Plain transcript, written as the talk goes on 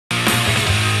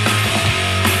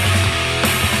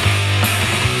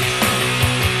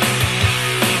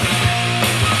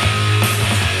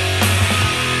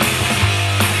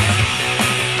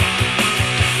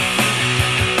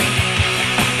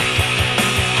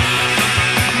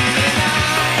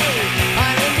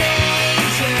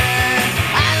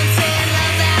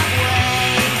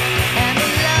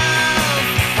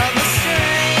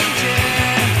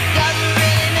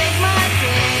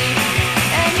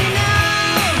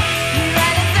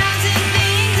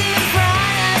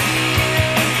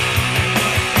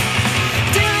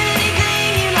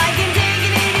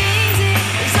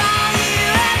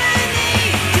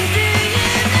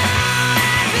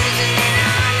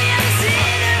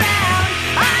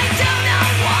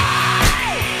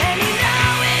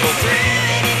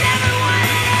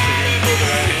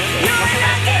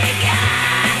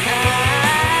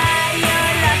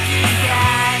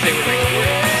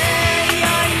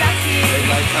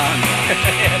songs on.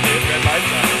 Yeah, dude, red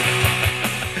lights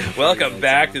on. Welcome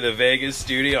back to the Vegas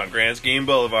studio on Grand Scheme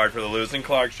Boulevard for the Lewis and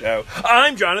Clark Show.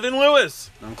 I'm Jonathan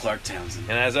Lewis. I'm Clark Townsend.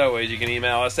 And as always, you can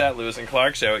email us at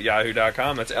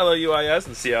lewisandclarkshow@yahoo.com. That's LOUIS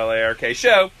and CLARK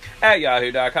show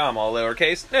 @yahoo.com. All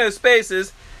lowercase, no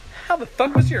spaces. How the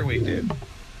fuck was your week, dude?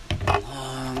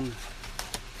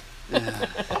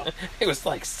 It was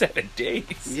like 7 days.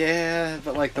 Yeah,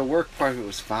 but like the work part of it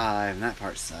was 5, and that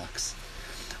part sucks.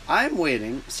 I'm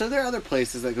waiting. So there are other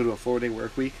places that go to a 4-day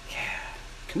work week. Yeah.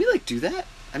 Can we like do that?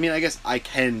 I mean, I guess I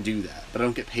can do that, but I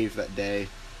don't get paid for that day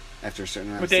after a certain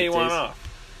amount What of day sick you want days.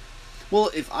 off?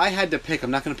 Well, if I had to pick,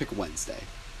 I'm not going to pick Wednesday.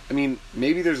 I mean,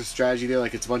 maybe there's a strategy there,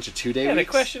 like it's a bunch of 2-day Yeah, weeks.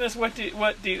 the question is, what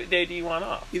day do you want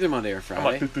off? Either Monday or I'm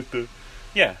Friday. like,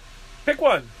 yeah. Pick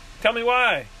one. Tell me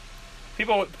why.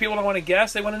 People don't want to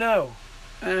guess. They want to know.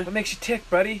 What makes you tick,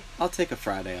 buddy? I'll take a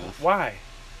Friday off. Why?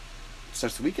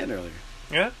 Starts the weekend earlier.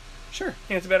 Yeah? Sure.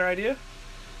 Think it's a better idea?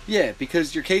 Yeah,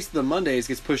 because your case of the Mondays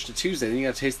gets pushed to Tuesday, then you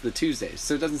got to taste of the Tuesdays,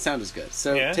 so it doesn't sound as good.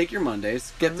 So Yeah. take your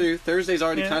Mondays, get through. Thursday's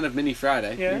already Yeah. kind of mini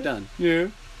Friday. Yeah. You're done. Yeah.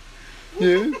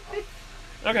 Yeah.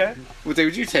 Okay. What day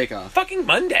would you take off? Fucking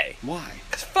Monday. Why?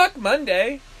 'Cause fuck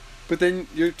Monday. But then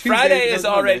your Tuesday Friday becomes is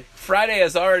already Monday.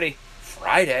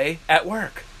 Friday at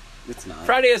work. It's not.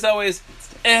 Friday is always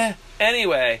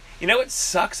anyway. You know what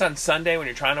sucks on Sunday when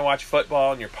you're trying to watch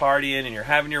football and you're partying and you're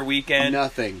having your weekend?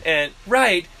 Nothing. And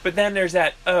right, but then there's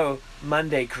that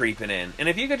Monday creeping in. And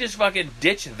if you could just fucking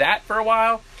ditch that for a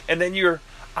while, and then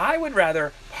I would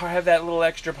rather have that little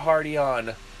extra party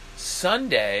on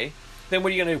Sunday. Then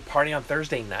what are you gonna do? Party on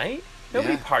Thursday night?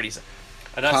 Nobody Yeah. parties.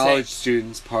 I'm not College saying,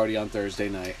 students party on Thursday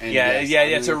night. And yeah, yes, yeah,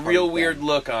 I'm it's a gonna real party weird then.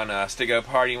 look on us to go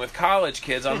partying with college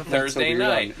kids on a Not so Thursday weird on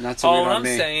night. me. Not so All weird on I'm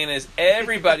me. saying is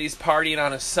everybody's partying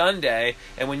on a Sunday,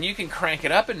 and when you can crank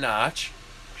it up a notch,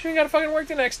 you ain't gotta fucking work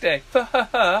the next day.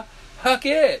 Huck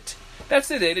it. That's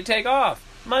the day to take off.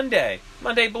 Monday.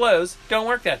 Monday blows. Don't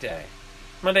work that day.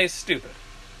 Monday's stupid.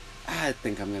 I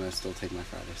think I'm going to still take my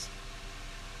Fridays.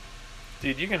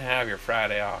 Dude, you can have your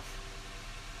Friday off.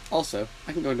 Also,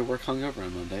 I can go into work hungover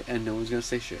on Monday, and no one's going to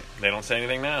say shit. They don't say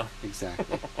anything now.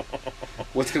 Exactly.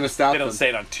 What's going to stop They them? don't say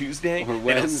it on Tuesday. Or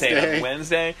They don't say it Wednesday. on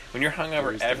Wednesday. When you're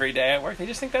hungover Thursday. every day at work, they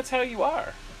just think that's how you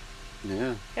are.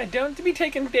 Yeah. Yeah, don't be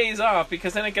taking days off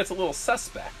because then it gets a little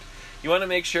suspect. You want to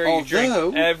make sure you drink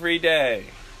Although- every day.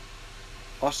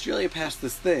 Australia passed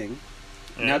this thing.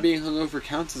 Yeah. Now being hungover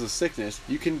counts as a sickness.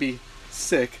 You can be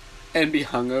sick and be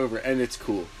hungover, and it's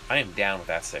cool. I am down with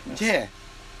that sickness. Yeah,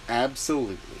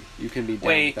 absolutely. You can be down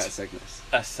Wait. with that sickness.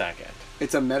 A second.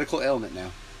 It's a medical ailment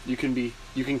now. You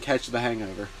can catch the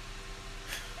hangover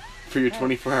for your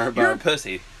 24-hour You're a bug.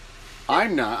 pussy.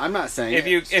 I'm not saying If it.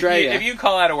 you Australia. if you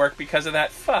call out of work because of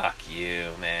that, fuck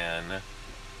you, man.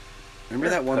 remember you're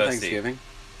that a one pussy. Thanksgiving,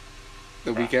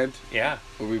 the weekend Yeah.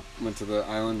 where we went to the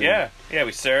island. Yeah. Yeah,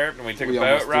 we served and we took We a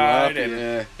almost boat threw ride up,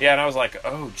 and yeah. and I was like,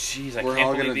 oh jeez, I We're can't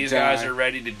all believe gonna these die. guys are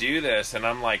ready to do this, and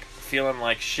I'm like feeling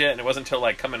like shit, and it wasn't until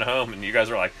like coming home and you guys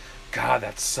were like, God,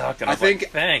 that sucked, and I was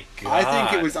like, thank God. I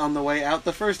think it was on the way out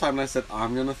the first time, and I said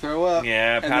I'm gonna throw up.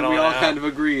 Yeah, and then paddling we all out. kind of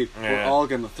agreed we're Yeah. all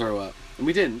gonna throw up, and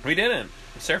we didn't. We didn't.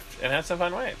 We surfed and had some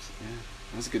fun waves. Yeah,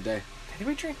 it was a good day. Did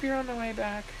we drink beer on the way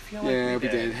back? I feel like Yeah, we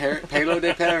did. Pelo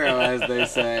de perro, as they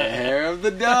say. Hair of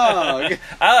the dog.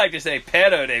 I like to say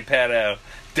pedo de pedo.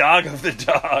 Dog of the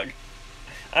dog.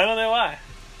 I don't know why.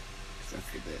 That's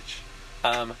the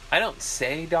bitch. I don't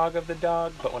say dog of the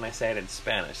dog, but when I say it in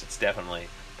Spanish, it's definitely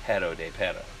pedo de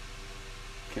pedo.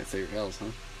 Can't say your L's,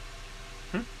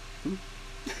 huh?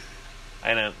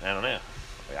 I don't know.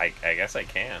 I guess I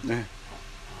can. Yeah.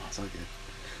 It's all good.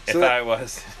 If So I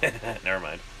was... Never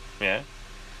mind. Yeah?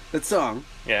 that song,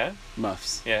 Yeah?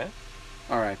 Muffs, Yeah?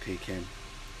 R.I.P. Kim.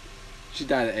 She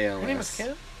died of ALS. Her name was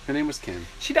Kim? Her name was Kim.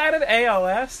 She died of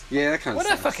ALS? Yeah, that kind of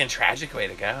What a fucking tragic way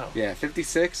to go. Yeah,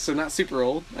 56, so not super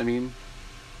old. I mean,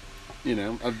 you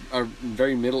know, a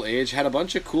very middle age. Had a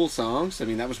bunch of cool songs. I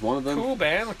mean, that was one of them. Cool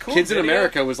band. Cool Kids video. in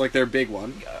America was like their big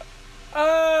one.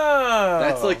 Oh.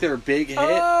 That's like their big hit.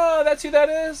 Oh, that's who that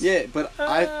is? Yeah, but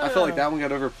I felt like Oh. that one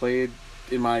got overplayed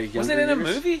in my younger Was it in a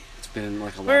years. movie? It's been in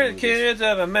like a lot We're of the movies. kids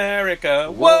of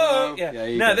America. Whoa! Whoa. Yeah. Yeah,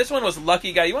 you No, go. this one was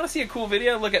Lucky Guy. You want to see a cool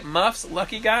video? Look at Muff's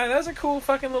Lucky Guy. That was a cool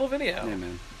fucking little video. Yeah,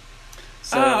 man.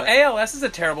 So, Oh, ALS is a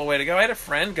terrible way to go. I had a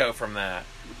friend go from that.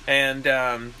 And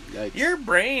yikes. your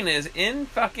brain is in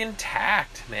fucking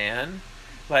tact, man.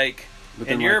 Like, But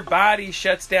then, and your like- body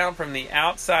shuts down from the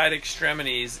outside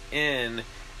extremities in,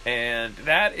 and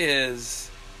that is,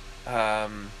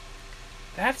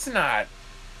 that's not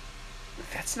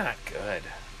good.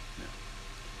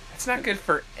 That's not good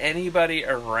for anybody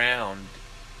around.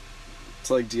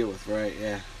 to like deal with, right?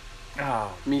 Yeah.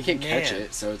 Oh, I mean, you can't catch man.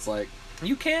 it, so it's like...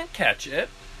 You can't catch it.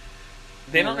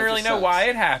 They Yeah, don't that really just know sucks. why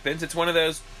it happens. It's one of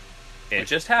those, it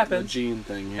just The happens. gene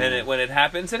thing, yeah. And when it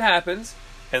happens, it happens.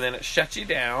 And then it shuts you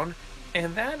down.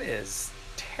 And that is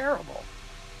terrible.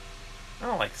 I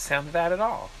don't like the sound of that at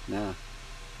all. No.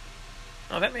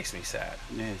 Oh, that makes me sad.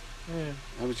 Yeah. Yeah.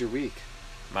 How was your week?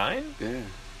 Mine? Yeah.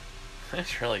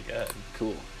 That's really good.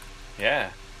 Cool.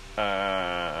 Yeah.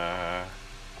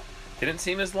 Didn't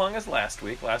seem as long as last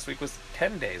week. Last week was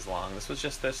 10 days long. This was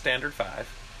just the standard 5.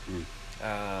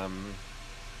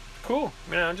 Cool.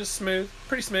 You know, just smooth.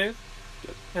 Pretty smooth.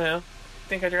 Good. You know,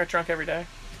 think I got drunk every day.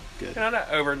 Good. You know,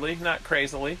 not overtly, not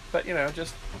crazily, but, you know,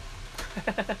 just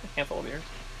a handful of beers.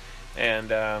 And,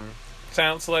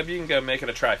 Silent Celeb, you can go make it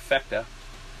a trifecta.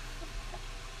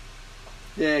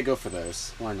 Yeah, go for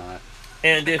those. Why not?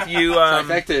 And if you,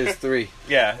 Trifecta is 3.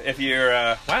 yeah, if you're,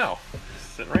 wow,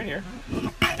 sitting right here.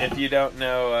 If you don't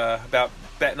know about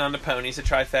betting on the ponies, a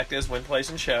trifecta is win, place,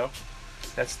 and show.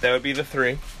 That would be the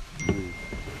 3.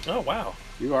 Oh, wow.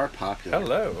 You are popular.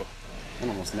 Hello. That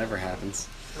almost never happens.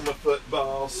 I'm a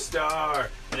football star.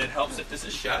 And it helps if this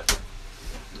is shut.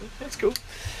 That's cool.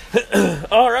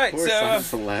 All right, Poor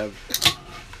so... celeb.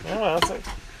 Oh, well,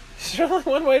 it's only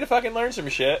one way to fucking learn some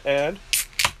shit, and...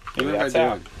 What maybe am I that's how.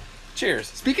 doing? Cheers.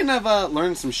 Speaking of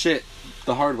learning some shit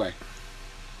the hard way.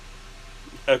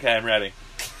 Okay, I'm ready.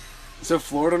 So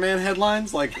Florida Man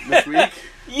headlines like this week?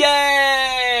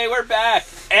 Yay! We're back!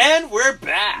 And we're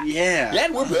back! Yeah.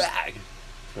 And we're back!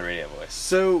 The radio voice.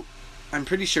 So I'm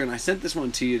pretty sure, and I sent this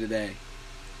one to you today.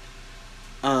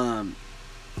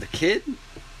 The kid,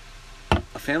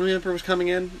 a family member was coming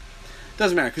in.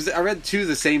 Doesn't matter, because I read 2 of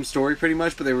the same story pretty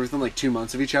much, but they were within like 2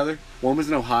 months of each other. One was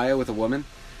in Ohio with a woman,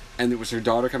 and it was her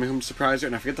daughter coming home to surprise her,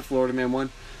 and I forget the Florida Man one.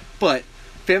 But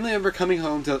family member coming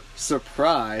home to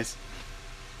surprise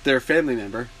their family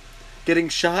member getting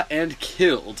shot and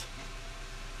killed.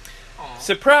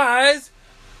 Surprise!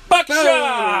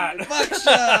 Buckshot! Boom!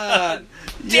 Buckshot!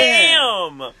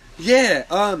 Damn!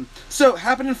 Yeah. So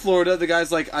happened in Florida. The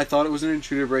guy's like, I thought it was an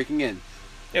intruder breaking in.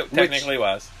 It technically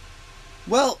was.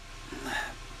 Well,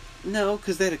 no,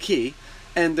 because they had a key,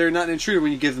 and they're not an intruder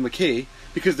when you give them a key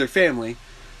because they're family.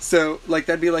 So, like,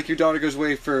 that'd be like your daughter goes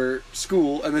away for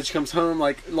school, and then she comes home,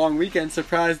 like, long weekend,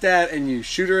 surprise dad, and you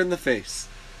shoot her in the face.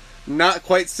 Not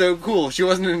quite so cool. She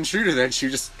wasn't an intruder then. She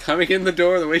was just coming in the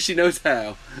door the way she knows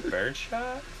how.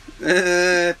 Birdshot?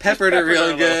 Peppered her real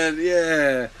her a good.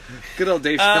 Yeah. Good old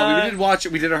Dave Chappelle. We did watch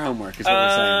it. We did our homework, is what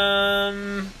we're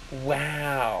saying.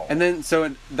 Wow. And then,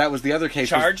 so that was the other case.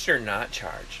 Charged or not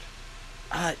charged?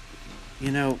 You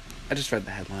know, I just read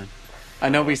the headline. I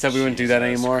know we said we wouldn't do that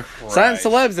Jesus anymore. Christ. Silent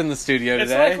Celeb's in the studio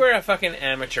It's today. like we're a fucking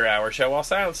amateur hour show while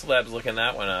Silent Celeb's looking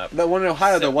that one up. The one in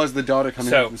Ohio, So- there was the daughter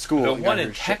coming home from school. the and got one her in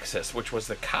shit. Texas, which was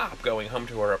the cop going home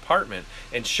to her apartment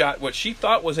and shot what she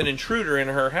thought was an intruder in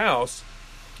her house,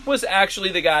 was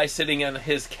actually the guy sitting on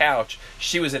his couch.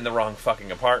 She was in the wrong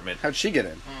fucking apartment. How'd she get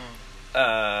in?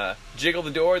 Jiggled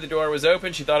the door was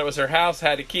open, she thought it was her house,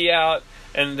 had a key out,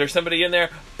 and there's somebody in there.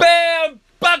 Bam!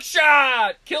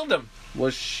 Buckshot! Killed him.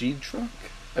 Was she drunk?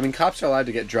 I mean, cops are allowed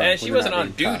to get drunk. And she when they're wasn't not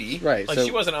on being duty. cops. Right. Like, so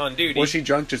she wasn't on duty. was she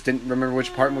drunk, just didn't remember which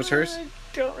apartment was hers? I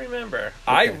don't remember.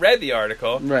 I read the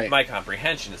article. Right. My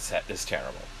comprehension is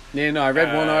terrible. Yeah, no, I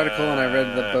read one article and I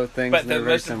read both things. But and they the were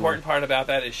very most similar. important part about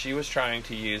that is she was trying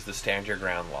to use the stand your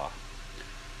ground law.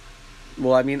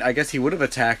 Well, I mean, I guess he would have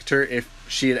attacked her if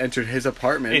she had entered his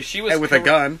apartment If she was and with a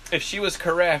gun. If she was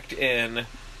correct in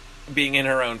being in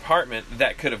her own apartment,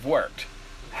 that could have worked.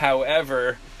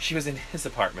 However, she was in his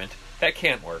apartment. That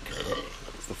can't work.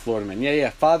 It's the Florida man. Yeah,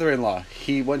 father-in-law.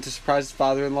 He went to surprise his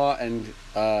father-in-law and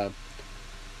got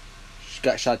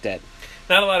shot dead.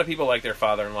 Not a lot of people like their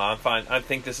father-in-law. I'm fine. I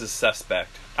think this is suspect.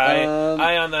 I,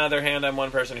 on the other hand, I'm one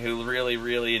person who really,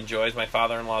 really enjoys my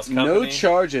father-in-law's company. No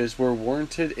charges were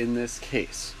warranted in this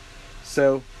case.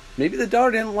 So, maybe the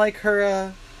daughter didn't like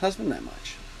her husband that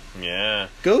much. Yeah.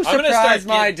 Go I'm gonna surprise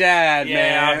start my dad, Yeah,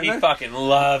 man. he fucking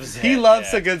loves it. He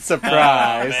loves yeah. a good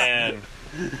surprise.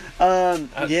 Oh, man.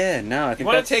 Yeah, no, I think You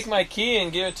want that's... to take my key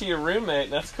and give it to your roommate?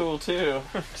 That's cool too.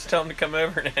 Just tell him to come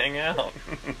over and hang out.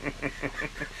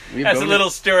 That's a little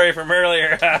story from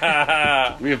earlier.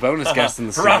 We have bonus guests in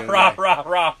the Rah, studio. rah, today. rah,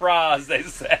 rah, rah, as they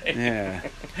say. Yeah.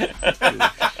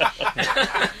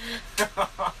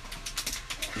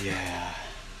 Yeah.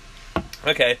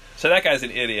 Okay, so that guy's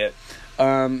an idiot.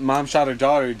 Mom shot her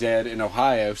daughter dead in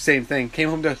Ohio. Same thing. Came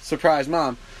home to surprise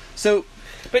mom. So,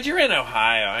 But you're in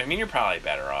Ohio. I mean, you're probably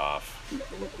better off.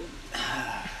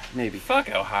 maybe. Fuck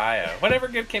Ohio. Whatever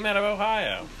good came out of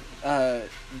Ohio.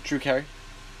 Drew Carey.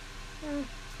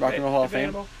 Rock and Roll Hall of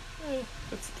Fame. Debatable.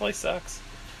 This place sucks.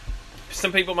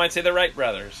 Some people might say the Wright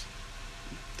brothers.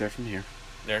 They're from here.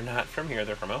 They're not from here.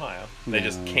 They're from Ohio. They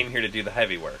just came here to do the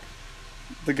heavy work.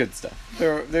 The good stuff.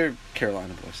 They're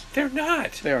Carolina boys. They're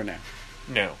not. They are now.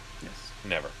 No. Yes.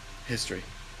 Never. History.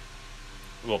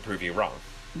 We'll prove you wrong.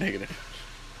 Negative.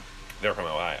 They're from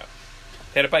Ohio.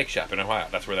 They had a bike shop in Ohio.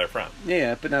 That's where they're from.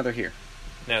 Yeah, but now they're here.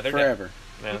 No, they're forever.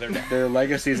 Dead. No, they're dead. Their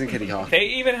legacies in Kitty Hawk. They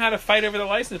even had a fight over the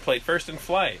license plate, First in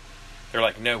Flight. They're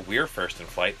like, no, we're First in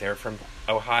Flight. They're from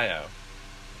Ohio.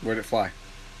 Where'd it fly?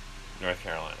 North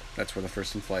Carolina. That's where the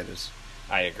First in Flight is.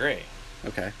 I agree.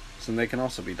 Okay. So they can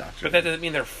also be doctors. But that doesn't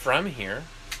mean they're from here.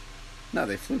 No,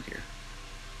 they flew here.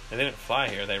 They didn't fly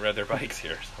here. They rode their bikes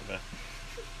here or something.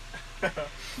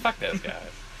 Fuck those guys.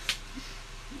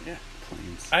 Yeah,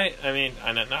 planes.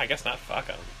 I guess not fuck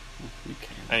them. You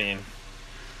can. I mean,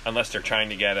 unless they're trying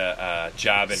to get a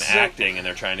job in acting and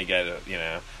they're trying to get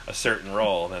a certain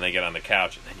role, then they get on the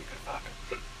couch and then you can fuck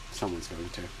them. Someone's going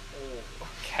to.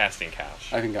 Casting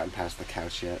couch. I haven't gotten past the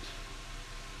couch yet.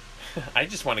 I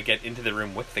just want to get into the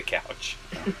room with the couch.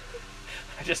 Oh.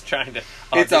 I'm just trying to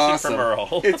It's audition awesome. for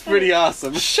Merle. It's pretty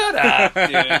awesome. Shut up,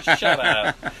 dude. Shut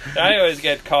up. I always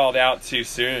get called out too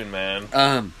soon, man.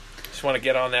 Just want to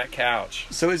get on that couch.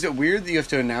 So is it weird that you have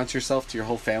to announce yourself to your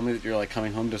whole family that you're like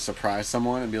coming home to surprise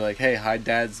someone and be like, hey, hide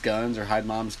dad's guns or hide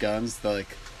mom's guns? They're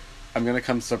like, I'm going to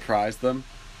come surprise them?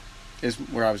 Is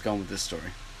where I was going with this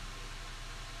story.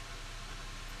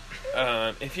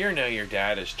 If you know your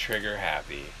dad is trigger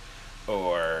happy,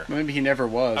 or Maybe he never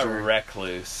was. a Or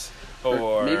recluse,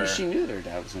 or maybe she knew their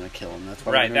dad was going to kill him. That's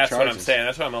why. right, no that's what I'm charges. saying.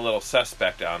 That's why I'm a little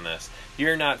suspect on this.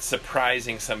 You're not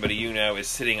surprising somebody you know is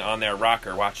sitting on their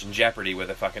rocker watching Jeopardy with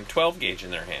a fucking 12 gauge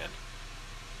in their hand.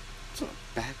 So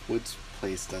a backwoods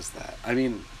place does that. I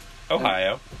mean,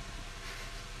 Ohio,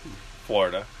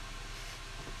 Florida.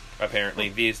 Apparently,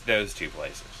 those two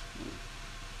places.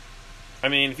 I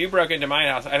mean, if you broke into my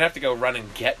house, I'd have to go run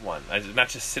and get one. It's not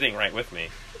just sitting right with me.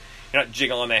 You're not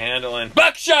jiggling the handle and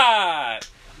buckshot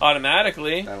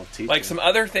automatically. that'll teach Like you. some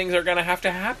other things are going to have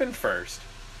to happen first.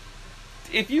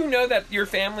 If you know that your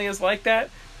family is like that,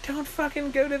 don't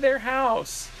fucking go to their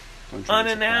house Don't try to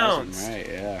surprise them, unannounced. Right,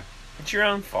 yeah. It's your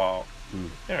own fault. Hmm.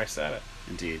 There, I said it.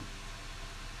 Indeed.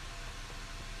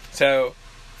 So,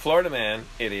 Florida man,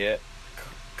 idiot.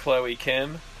 Chloe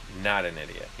Kim, not an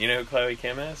idiot. You know who Chloe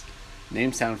Kim is?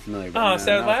 Names sound familiar. But Oh, not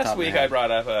so off the top last of my week head. I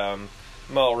brought up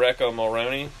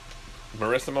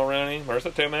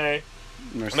Marissa Tomei,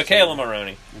 Nurse Michaela Sarah.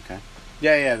 Maroney. Okay.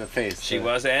 Yeah, the face. She the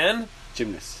was an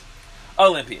gymnast.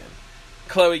 Olympian.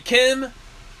 Chloe Kim,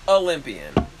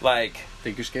 Olympian. Like,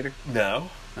 Figure skater? no.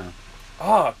 Oh.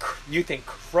 Oh, you think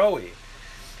Chloe.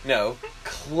 No,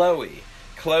 Chloe.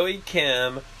 Chloe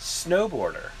Kim,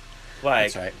 snowboarder.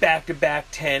 Like, That's right.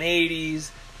 back-to-back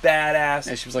 1080s, badass.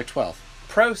 Yeah, she was like 12.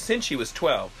 Pro since she was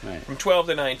 12. Right. From 12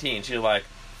 to 19, she was like,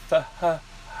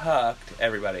 fucked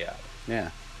everybody up.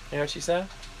 Yeah. You know what she said?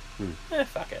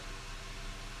 Fuck it.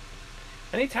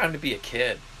 I need time to be a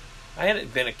kid. I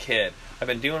hadn't been a kid. I've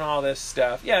been doing all this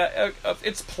stuff. Yeah,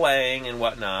 it's playing and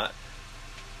whatnot.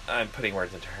 I'm putting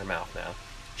words into her mouth now.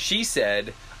 She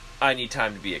said, I need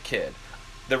time to be a kid.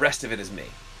 The rest of it is me.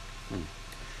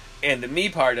 And the me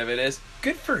part of it is,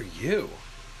 good for you.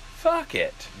 Fuck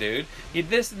it, dude. You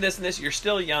this and this and this. You're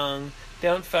still young.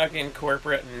 Don't fucking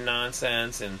corporate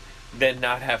nonsense and then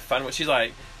not have fun. She's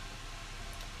like,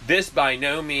 this by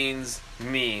no means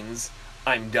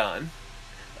I'm done.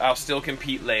 I'll still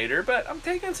compete later, but I'm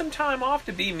taking some time off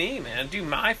to be me, man. Do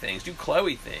my things. Do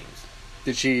Chloe things.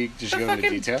 Did she go into fucking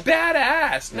detail?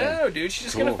 Badass. Yeah. No, dude. She's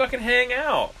just Cool. gonna fucking hang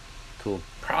out. Cool.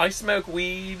 Probably smoke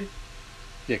weed.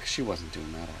 Yeah, because she wasn't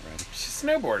doing that already. She's a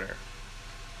snowboarder.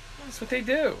 That's what they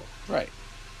do. Right.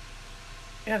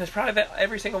 Yeah, there's probably that.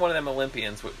 Every single one of them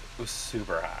Olympians was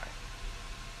super high.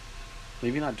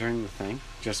 Maybe not during the thing,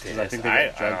 just because I Yes, think they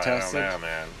got drug tested. I don't know,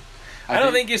 man. I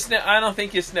don't think you said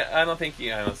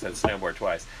snowboard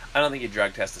twice. I don't think you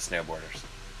drug test the snowboarders.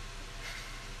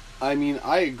 I mean,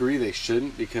 I agree they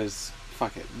shouldn't because,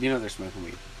 fuck it. You know they're smoking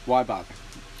weed. Why bother?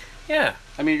 Yeah.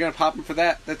 I mean, you're going to pop them for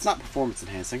that? That's not performance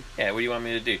enhancing. Yeah, what do you want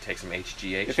me to do? Take some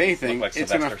HGH? If anything, Look like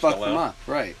it's going to Sylvester fuck them Stallone? up.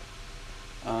 Right.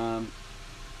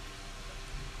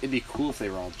 It'd be cool if they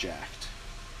were all jacked.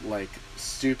 Like,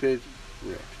 stupid,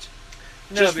 ripped.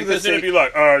 No, Just for the because it'd sake- be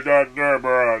like,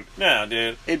 no,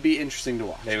 dude. It'd be interesting to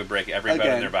watch. They would break every bone in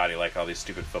Again. their body like all these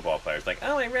stupid football players. Like,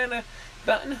 oh, I ran a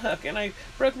button hook and I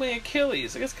broke my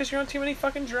Achilles. I guess because you're on too many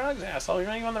fucking drugs, asshole. You're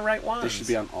not even on the right ones. They should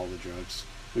be on all the drugs.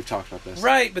 We've talked about this.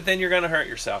 Right, but then you're going to hurt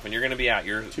yourself and you're going to be out.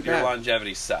 Your bad.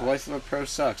 longevity sucks. The life of a pro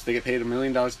sucks. They get paid $1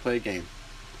 million to play a game.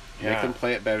 Make Yeah. them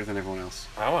play it better than everyone else.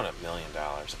 I want $1 million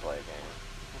to play a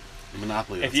game.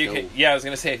 Monopoly. Let's If you go. can, yeah, I was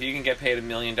gonna say if you can get paid $1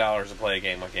 million to play a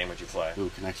game, what game would you play?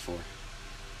 Ooh, Connect 4.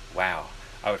 Wow,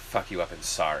 I would fuck you up in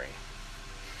Sorry.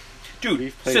 Dude,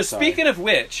 We've played so Sorry. speaking of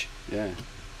which, Yeah.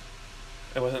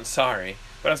 it wasn't Sorry,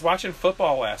 but I was watching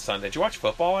football last Sunday. Did you watch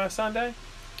football last Sunday?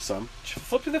 Some. Did you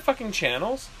flip through the fucking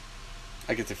channels?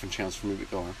 I get different channels for movie.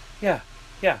 Go on. Yeah.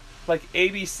 Like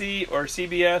ABC or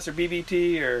CBS or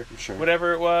BBT or Sure.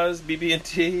 whatever it was,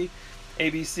 BB&T,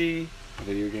 ABC. A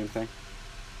video game thing?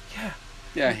 Yeah.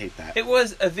 Yeah, I hate that. It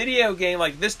was a video game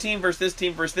like this team versus this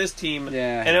team versus this team. Yeah, I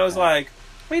And hate it was that. like,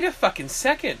 wait a fucking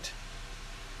second.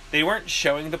 They weren't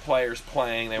showing the players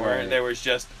playing. They weren't. Right. There was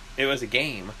just. It was a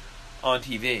game on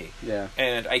TV. Yeah.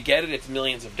 And I get it. It's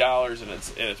millions of dollars and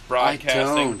it's I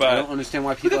broadcasting. But don't understand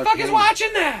why who people the are fuck paying. is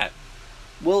watching that?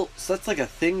 Well, so that's like a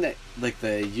thing that like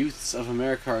the youths of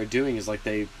America are doing is like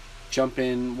they jump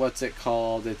in. What's it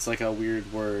called? It's like a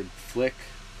weird word. Flack,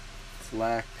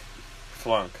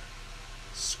 Flunk.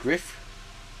 scriff.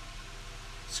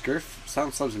 Scurf?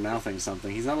 Sounds subs are mouthing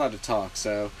something. He's not allowed to talk,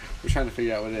 so we're trying to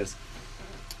figure out what it is.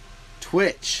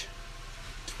 Twitch.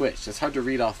 That's hard to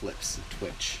read off lips.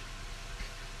 Twitch.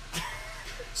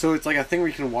 So it's like a thing where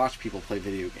you can watch people play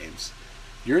video games.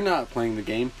 You're not playing the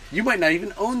game. You might not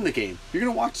even own the game. You're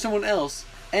going to watch someone else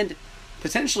and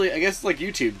potentially, I guess like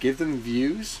YouTube, give them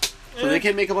views so they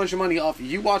can make a bunch of money off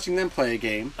you watching them play a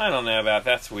game. I don't know about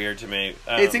that's weird to me.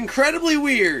 It's incredibly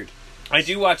weird. I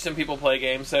do watch some people play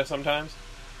games though sometimes.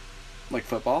 Like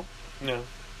football, No,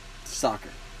 soccer.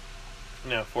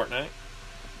 Fortnite.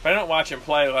 But I don't watch them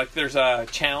play. Like there's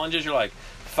challenges. You're like,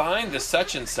 find the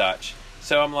such and such.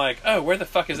 So I'm like, oh, where the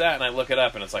fuck is that? And I look it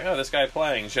up, and it's like, oh, this guy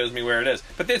playing shows me where it is.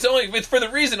 But it's for the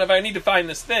reason of I need to find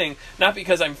this thing, not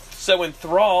because I'm so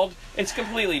enthralled. It's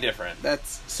completely different.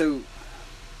 That's so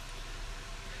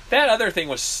That other thing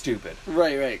was stupid.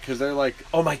 right, because they're like,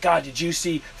 Oh my god, did you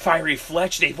see Fiery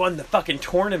Fletch? They've won the fucking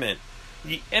tournament.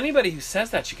 Anybody who says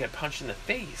that should get punched in the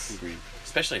face. agreed.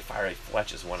 Especially if Fiery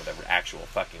Fletch is one of the actual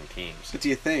fucking teams. But do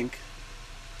you think,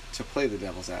 to play the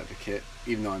devil's advocate,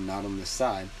 even though I'm not on this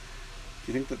side,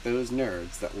 do you think that those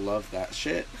nerds that love that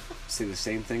shit say the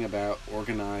same thing about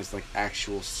organized, like,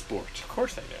 actual sport? Of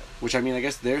course they do. Which, I mean, I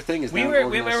guess their thing is We now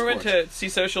went organized to see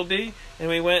Social D, and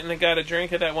we went and got a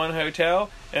drink at that one hotel,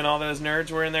 and all those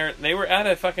nerds were in there. They were at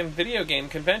a fucking video game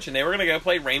convention. They were going to go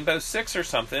play Rainbow Six or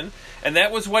something, and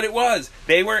that was what it was.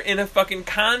 They were in a fucking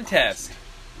contest.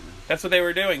 That's what they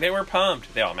were doing. They were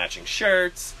pumped. They all matching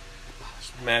shirts,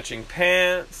 matching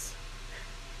pants.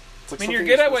 It's like I mean, you're something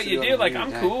good at supposed what to you on do. a Like, rainy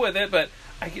I'm day. cool with it, but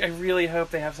I really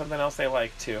hope they have something else they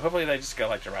like, too. Hopefully they just go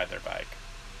like to ride their bike.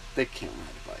 They can't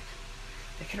ride a bike.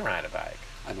 They can ride a bike.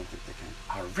 I don't think they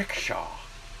can. A rickshaw.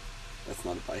 That's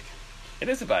not a bike. It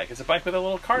is a bike. It's a bike with a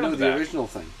little cart No, on the the back. original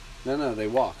thing. No, they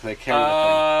walk. They carry the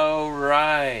Oh,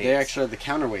 right. thing. They actually are the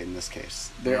counterweight in this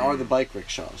case. There are the bike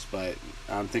rickshaws, but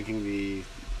I'm thinking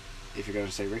if you're going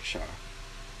to say rickshaw.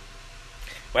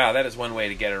 Wow, that is one way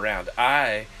to get around.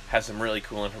 I have some really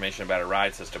cool information about a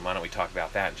ride system. Why don't we talk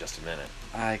about that in just a minute?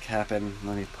 I Cap'n.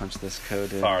 Let me punch this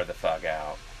code in. Far the fuck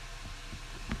out.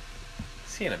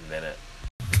 See you in a minute.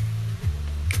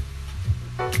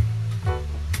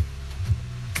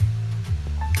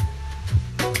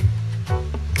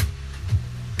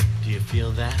 Do you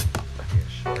feel that? Might be a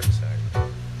short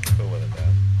segment. Cool with it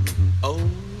though. Oh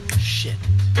shit.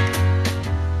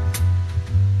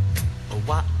 Oh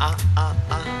wah ah ah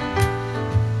ah.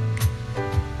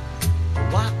 Oh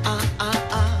wah ah ah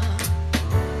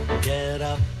ah. Get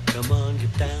up, come on,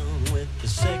 get down with the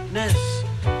sickness.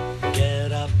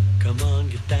 Get up, come on,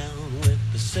 get down with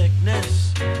the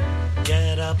sickness.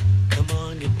 Get up, come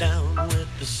on, get down with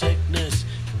the sickness.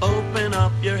 Open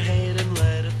up your hate and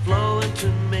let it flow into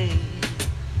me.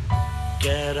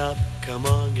 Get up, come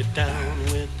on, get down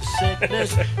with the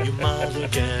sickness. You might as well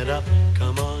get up,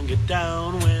 come on, get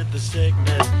down with the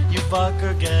sickness. You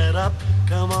fucker, get up,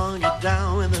 come on, get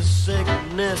down with the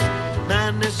sickness.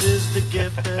 Madness is the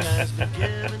gift that has been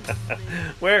given to me.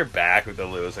 We're back with the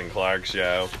Lewis and Clark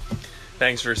Show.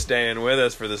 Thanks for staying with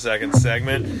us for the second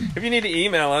segment. If you need to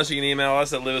email us, you can email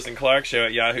us at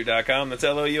lewisandclarkshow@yahoo.com. That's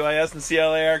LOUIS and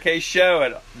CLARK show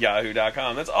at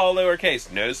yahoo.com. That's all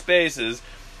lowercase, no spaces,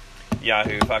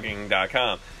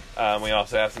 yahoo.com. We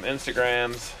also have some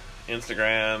Instagrams.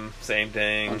 Instagram, same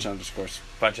thing. Bunch of underscores.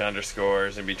 Bunch of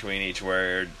underscores in between each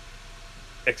word,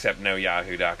 except no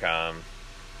yahoo.com.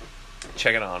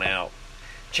 Check it on out.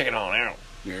 Check it on out.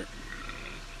 Yeah.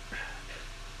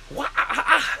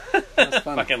 That's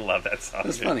funny. Fucking love that song.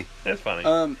 That's dude. funny. It's funny.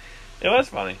 Um, It was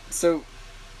funny. so,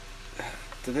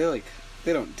 do they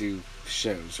don't do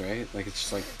shows, right? Like, it's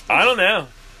just like, I don't know.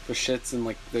 for shits and,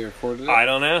 like, they recorded it? I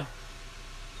don't know.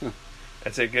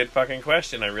 It's a good fucking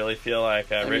question. I really feel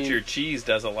like I mean- Richard Cheese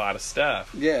does a lot of stuff.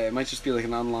 Yeah, it might just be like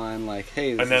an online, like,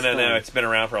 hey, Oh, this no, is no, no. fun. It's been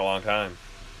around for a long time.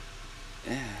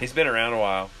 Yeah, He's been around a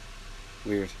while.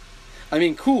 weird. I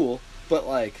mean, cool, but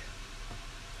like,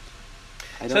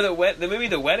 I don't. So the movie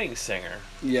The Wedding Singer,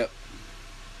 Yep.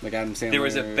 Like Adam Sandler. there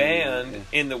was a band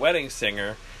yeah, in The Wedding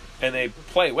Singer, and they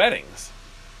play weddings.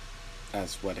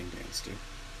 as wedding bands do.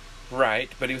 Right,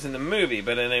 but he was in the movie,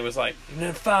 but then it was like,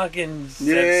 fucking said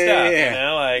Yeah, stuff, yeah. you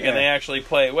know, like, Yeah. and they actually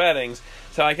play weddings.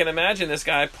 So I can imagine this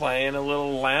guy playing a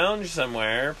little lounge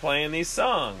somewhere, playing these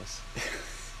songs.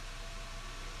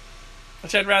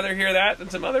 Which I'd rather hear that than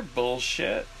some other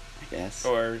bullshit. I guess.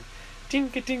 Or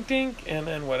tink-a-tink-tink, and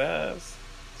then what else?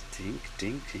 Tink,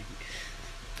 tink, tink.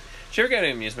 Did you ever go to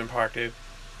an amusement park, dude?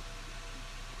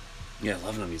 Yeah, I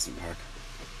love an amusement park.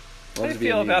 How Love do to you be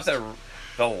feel about amused.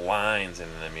 the lines in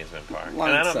an amusement park? And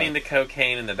Lines I don't suck. mean the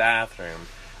cocaine in the bathroom.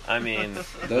 I mean the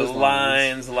Those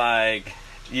lines like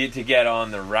you to get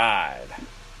on the ride.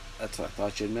 That's what I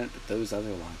thought you meant, but those other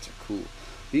lines are cool.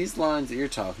 These lines that you're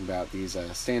talking about, these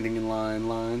standing in line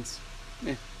lines,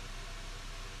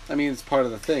 I mean, it's part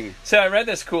of the thing. So I read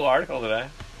this cool article today,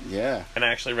 Yeah. and I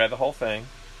actually read the whole thing.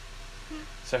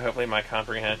 So hopefully my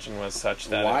comprehension was such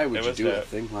that Why it would you was do a dope.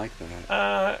 thing like that?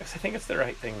 'Cause I think it's the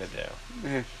right thing to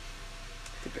do.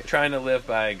 Debate. Trying to live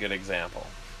by a good example.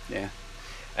 Yeah.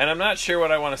 And I'm not sure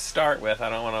what I want to start with. I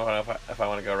don't want to if I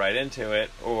want to go right into it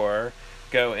or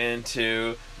go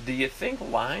into. Do you think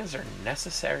lines are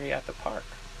necessary at the park?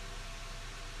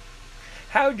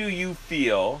 How do you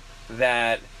feel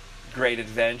that Great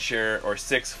Adventure or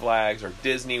Six Flags or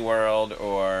Disney World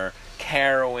or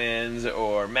Carowinds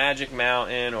or Magic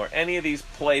Mountain or any of these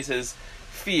places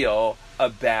feel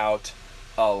about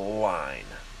a line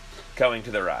going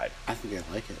to the ride? I think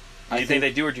they like it. Do you think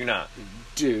they do or do not?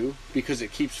 do because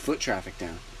it keeps foot traffic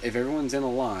down. If everyone's in a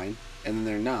line and then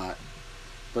they're not,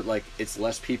 but like it's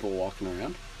less people walking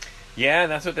around. Yeah,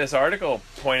 and that's what this article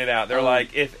pointed out. They're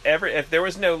like, if there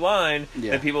was no line,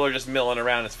 Yeah. then people are just milling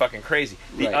around. It's fucking crazy.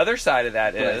 The Right. other side of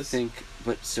that But I is, think,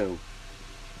 so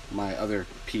my other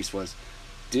piece was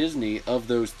Disney, of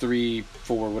those 3,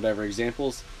 4, whatever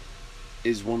examples,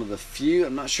 is one of the few.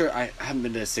 I'm not sure. I haven't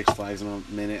been to Six Flags in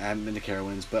a minute. I haven't been to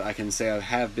Carowinds, but I can say I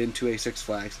have been to a Six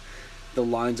Flags. The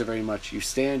lines are very much you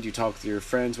stand, you talk to your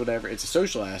friends, whatever. It's a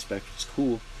social aspect, which is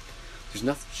cool. There's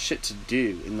nothing shit to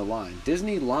do in the line.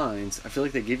 Disney lines, I feel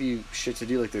like they give you shit to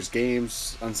do. Like there's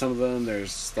games on some of them.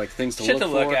 There's like things to shit look to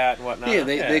for. look at and whatnot. Yeah,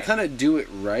 they kind of do it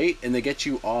right, and they get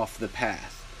you off the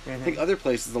path. I think other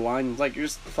places the line, like you're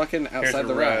just fucking Here's outside a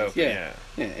the ride. rope, Yeah,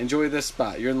 enjoy this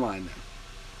spot. You're in line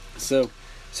now. So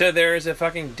there is a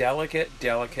fucking delicate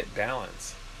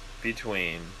balance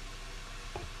between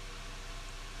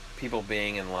people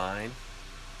being in line.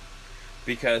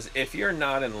 Because if you're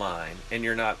not in line and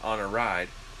you're not on a ride,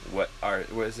 what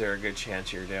is there a good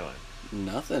chance you're doing?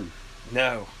 nothing.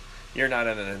 No, you're not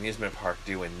at an amusement park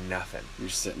doing nothing. You're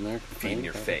sitting there Feeding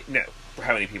your complaining. face. No.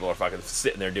 How many people are fucking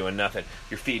sitting there doing nothing?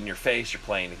 You're feeding your face, you're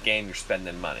playing a game, you're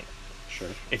spending money. Sure.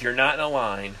 If you're not in a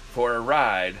line for a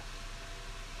ride,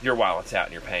 your wallet's out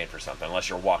and you're paying for something, unless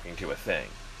you're walking to a thing.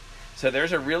 So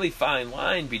there's a really fine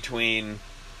line between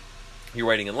you're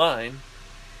waiting in line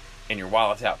and your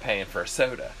wallet's out paying for a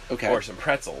soda, Okay. or some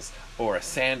pretzels, or a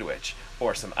sandwich,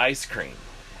 or some ice cream.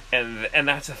 And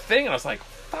that's a thing. And I was like,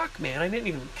 fuck, man, I didn't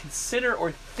even consider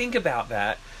or think about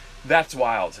that. That's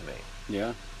wild to me.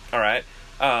 Yeah. All right.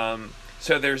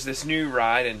 So there's this new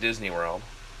ride in Disney World.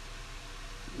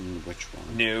 Which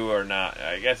one? New or not?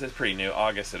 I guess it's pretty new.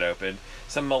 August it opened.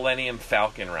 Some Millennium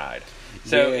Falcon ride.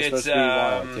 So yeah, it's supposed to be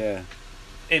wild. Yeah.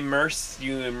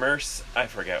 immerse. I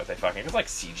forget what they fucking. It's like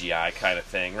CGI kind of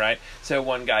thing, right? So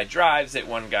one guy drives it,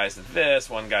 one guy's this,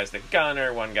 one guy's the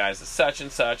gunner, one guy's the such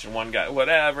and such, and one guy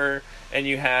whatever, and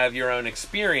you have your own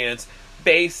experience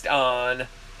based on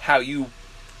how you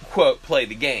quote play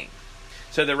the game.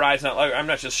 So the ride's not like I'm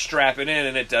not just strapping in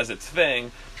and it does its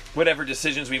thing. Whatever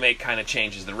decisions we make kind of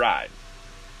changes the ride.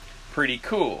 Pretty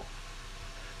cool.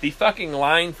 The fucking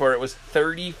line for it was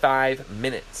 35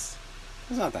 minutes.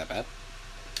 It's not that bad.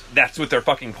 That's what their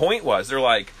fucking point was. They're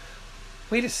like,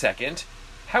 wait a second,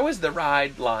 how is the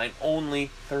ride line only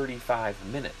 35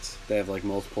 minutes? They have like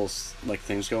multiple like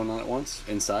things going on at once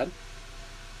inside.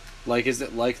 Like, is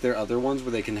it like their other ones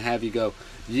where they can have you go,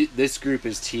 this group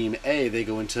is team A, they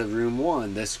go into room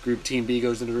 1, this group team B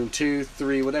goes into room 2,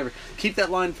 3, whatever. Keep that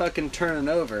line fucking turning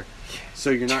over, so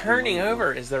you're not Turning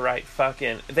over is the right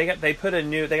fucking. They got a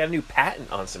new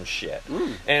patent on some shit,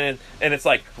 and it's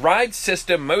like ride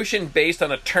system motion based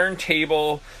on a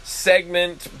turntable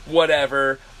segment,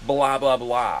 whatever, blah blah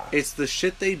blah. It's the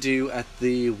shit they do at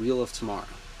the Wheel of Tomorrow.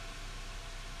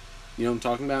 You know what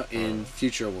I'm talking about? In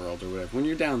Future World or whatever. When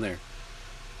you're down there,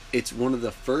 it's one of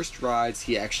the first rides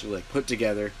he actually like put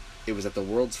together. It was at the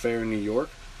World's Fair in New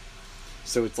York.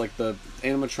 So it's like the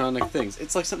animatronic things.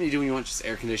 It's like something you do when you want just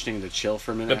air conditioning to chill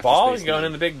for a minute. The ball? You going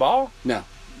in the big ball? No.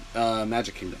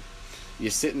 Magic Kingdom. You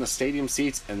sit in the stadium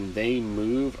seats and they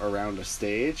move around a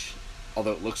stage.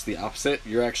 Although it looks the opposite.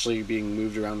 You're actually being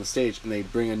moved around the stage and they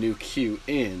bring a new queue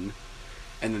in.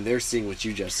 And then they're seeing what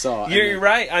you just saw. You're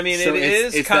right. I mean, so it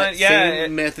is it's kind of... that Yeah.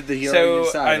 same method that he So already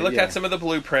decided. I looked at some of the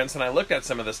blueprints and I looked at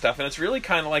some of the stuff. And it's really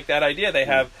kind of like that idea. They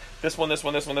have this one, this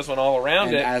one, this one, this one all around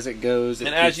and it. as it goes...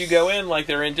 And as you go in, like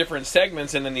they're in different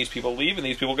segments. And then these people leave and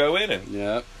these people go in. And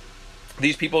Yep.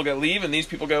 these people leave and these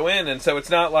people go in. And so it's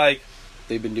not like...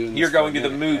 They've been doing this You're for a going to the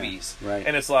minute, movies, yeah. Right?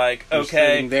 And it's like, You're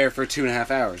okay, sitting there for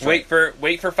 2.5 hours. wait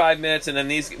for 5 minutes, and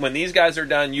then when these guys are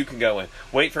done, you can go in.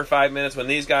 Wait for 5 minutes when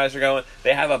these guys are going.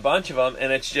 They have a bunch of them,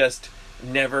 and it's just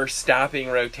never stopping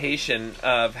rotation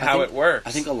of how it works.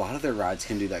 I think a lot of their rides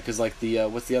can do that because, like the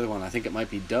what's the other one? I think it might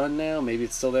be done now. Maybe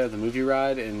it's still there. The movie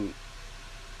ride and.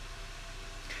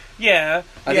 Yeah,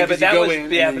 I yeah, think but 'cause you that go was in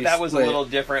and yeah, then but you that was a split. little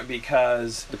different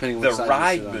because Depending on the what side you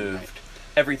ride sit on, moved. right.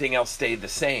 Everything else stayed the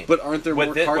same. But aren't there What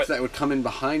more thi- carts what- that would come in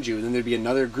behind you, and then there'd be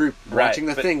another group Right, watching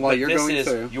the but- thing while but you're this going is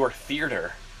through? Your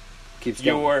theater. Keeps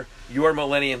going. Your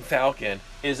Millennium Falcon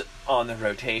is on the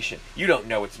rotation. You don't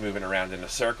know it's moving around in a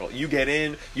circle. You get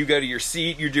in, you go to your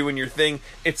seat, you're doing your thing.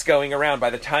 It's going around. By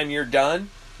the time you're done,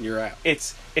 You're out.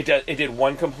 it did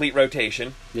one complete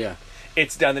rotation. Yeah,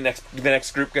 It's done. The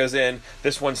next group goes in.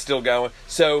 This one's still going.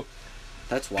 So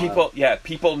that's wild.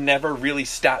 people never really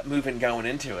stop moving going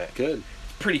into it. Good.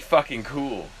 It's pretty fucking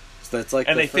cool. So that's like.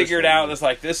 And the they first figured one. out it's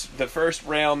like this: the first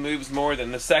rail moves more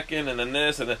than the second, and then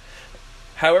this, and then.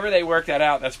 However they work that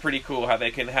out, that's pretty cool. How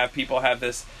they can have people have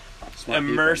this Smart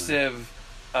people, man.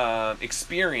 immersive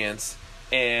experience,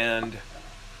 and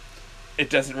it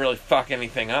doesn't really fuck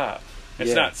anything up. It's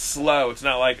Yeah. not slow. It's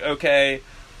not like, okay,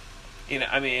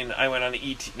 I mean, I went on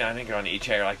ET. No, I didn't go on ET.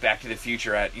 Like Back to the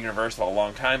Future at Universal a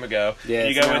long time ago. Yeah, you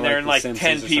it's go not in there like and The like Simpsons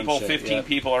 10 or some people, shit, 15 yeah.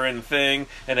 people are in the thing,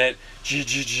 and it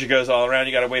goes all around.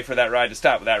 You got to wait for that ride to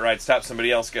stop. When that ride stops,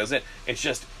 somebody else goes in. It's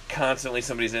just constantly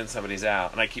somebody's in, somebody's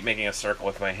out, and I keep making a circle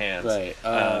with my hands, Right,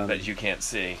 that you can't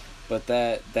see. But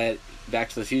that Back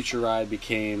to the Future ride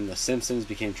became The Simpsons,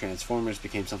 became Transformers,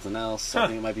 became something else. So I Huh.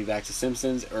 think it might be Back to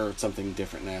Simpsons or something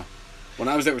different now. When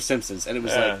I was there with Simpsons, and it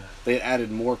was Yeah. like they had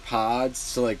added more pods,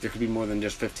 so like there could be more than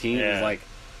just 15. It was Yeah. like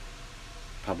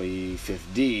probably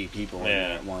 50 people in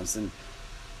there at once.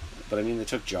 But I mean, they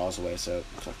took Jaws away, so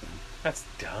fuck them. That's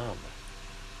dumb.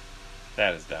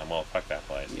 That is dumb. Well, fuck that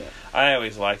place. Yeah. I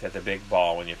always liked that the big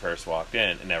ball when you first walked in,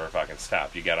 it never fucking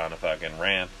stopped. You got on a fucking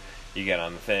ramp, you get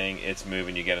on the thing, it's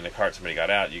moving, you get in the cart, somebody got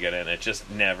out, you get in, it just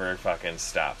never fucking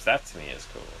stops. That to me is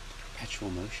cool. Perpetual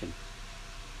motion.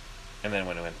 And then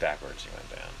when it went backwards, you went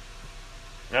down.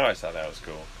 I always thought that was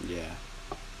cool. Yeah.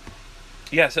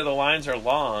 Yeah, so the lines are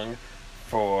long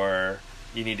for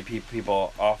you need to keep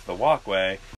people off the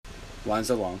walkway, Lines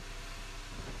are long.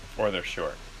 or they're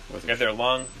short. With If they're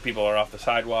long, people are off the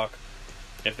sidewalk.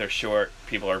 If they're short,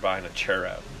 people are buying a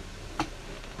churro.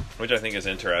 Which I think is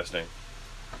interesting.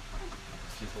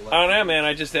 I don't know, man.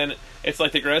 It's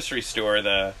like the grocery store.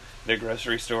 The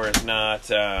grocery store is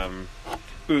not.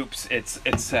 Oops, it's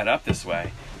set up this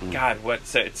way. God,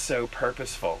 it's so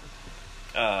purposeful.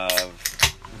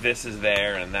 Of this is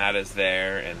there and that is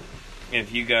there, and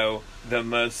if you go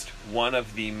one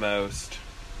of the most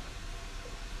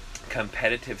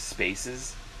competitive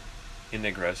spaces in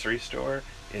the grocery store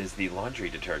is the laundry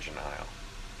detergent aisle.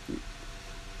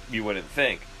 You wouldn't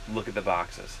think. Look at the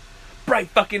boxes. Bright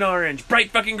fucking orange,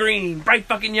 bright fucking green, bright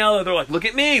fucking yellow. They're like, look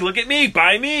at me,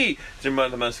 buy me. They're one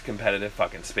of the most competitive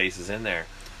fucking spaces in there.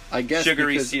 I guess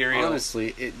Sugary because, cereal.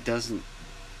 honestly, it doesn't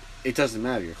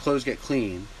matter. Your clothes get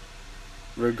clean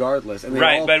regardless. And they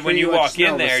Right, all but when pretty you much walk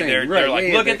smell in the there, same. they're Right, like,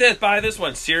 yeah, look at this, buy this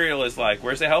one. Cereal is like,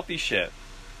 where's the healthy shit?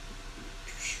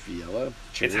 Yellow.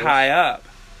 It's Cheerios. high up.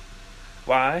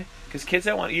 Why? Because kids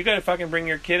don't want... You gotta fucking bring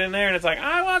your kid in there, and it's like,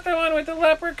 I want the one with the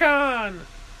leprechaun.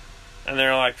 And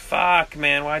they're like, fuck,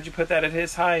 man, why'd you put that at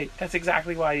his height? That's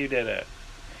exactly why you did it.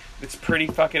 It's pretty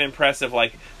fucking impressive.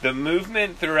 Like, the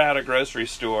movement throughout a grocery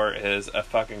store is a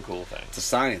fucking cool thing. It's a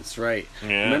science, right?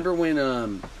 Yeah. Remember when,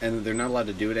 and they're not allowed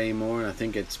to do it anymore, and I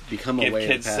think it's become a Give way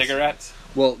kids to pass. cigarettes?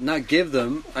 Well, not give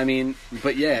them, I mean,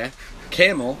 but yeah.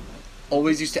 Camel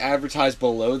always used to advertise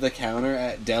below the counter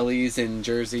at delis in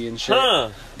Jersey and shit.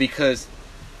 Huh. Because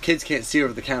kids can't see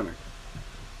over the counter.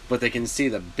 But they can see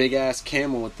the big-ass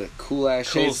Camel with the cool-ass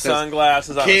Cool shades. It says,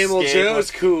 sunglasses on Camel a skateboard.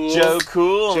 Joe's cool. Joe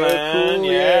Cool, Joe man. Cool,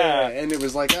 yeah. And it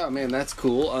was like, oh man, that's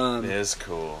cool. It is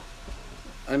cool.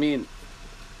 I mean,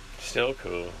 Still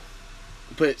cool.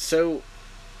 but so,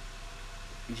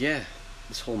 yeah,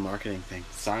 this whole marketing thing,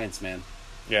 science, man.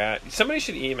 Yeah, somebody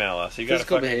should email us. You got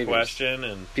Physical a fucking behaviors. question,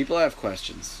 and People have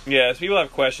questions. yes, people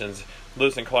have questions.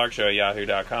 Lewis and Clark Show at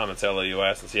yahoo.com. It's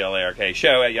LOUS and CLARK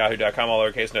Show at yahoo.com, all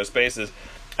lowercase, no spaces.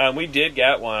 We did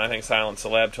get one. I think Silent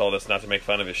Celeb told us not to make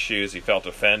fun of his shoes. He felt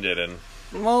offended, and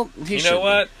Well, he you know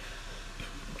what?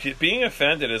 Being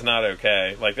offended is not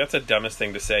okay. Like, that's the dumbest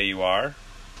thing to say you are.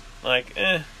 Like,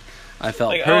 I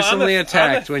felt Like, personally I'm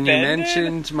attacked when you offended?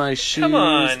 mentioned my shoes. Come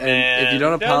on, and man. if you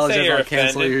don't say apologize, you're I'll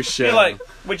cancel offended. your show. You're like,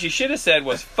 what you should have said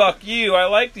was, fuck you, I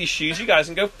like these shoes, you guys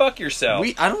can go fuck yourself.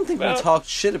 I don't think Well, we talked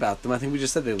shit about them. I think we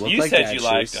just said they look you like said dad you shoes.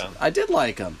 liked them. I did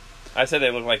like them. I said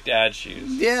they look like dad shoes.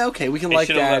 Yeah, okay, we can They like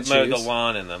should dad have mowed shoes. the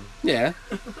lawn in them. Yeah,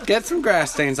 get some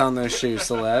grass stains on those shoes,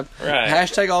 celeb. Right.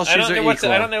 Hashtag all shoes are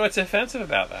equal. I don't know what's offensive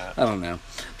about that. I don't know.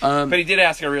 But he did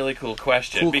ask a really cool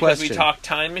question. Cool because question. we talked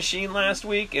Time Machine last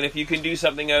week, and if you can do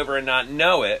something over and not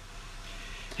know it,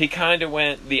 he kind of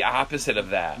went the opposite of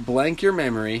that. Blank your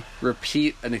memory.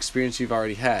 Repeat an experience you've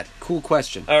already had. Cool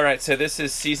question. All right, so this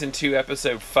is season 2,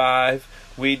 episode 5.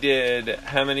 We did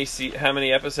how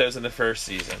many episodes in the first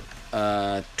season?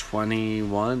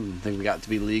 21. I think we got to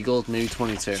be legal. Maybe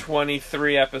 22.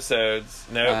 23 episodes.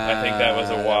 Nope, I think that was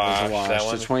a wash. That was a wash. That So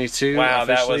one- 22. Wow,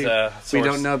 that officially? was a We sore-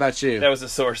 don't know about you. That was a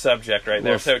sore subject right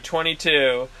there. Woof. So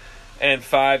 22 and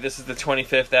 5, this is the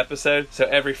 25th episode. So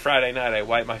every Friday night I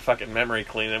wipe my fucking memory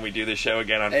clean and we do the show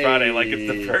again on Friday like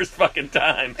it's the first fucking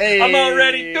time. Hey. I'm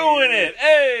already doing it.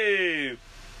 Hey!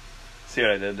 See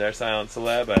what I did there, Silent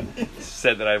Celeb? I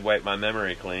said that I wiped my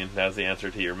memory clean. That was the answer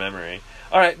to your memory.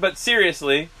 All right, but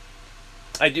seriously,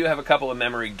 I do have a couple of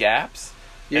memory gaps.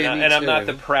 Yeah, me and I'm too. not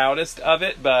the proudest of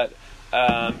it, but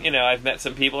I've met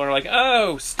some people who are like,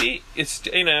 "Oh, it's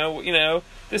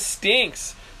this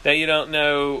stinks that you don't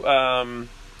know,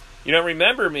 you don't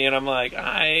remember me," and I'm like,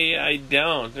 "I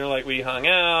don't." They're like, "We hung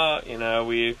out,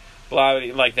 we blah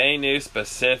blah," like they knew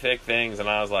specific things, and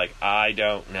I was like, "I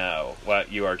don't know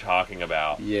what you are talking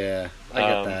about." Yeah, I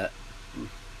get that.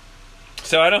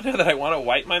 So I don't know that I want to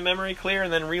wipe my memory clear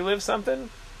and then relive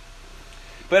something.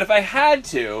 But if I had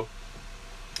to,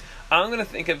 I'm going to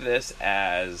think of this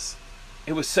as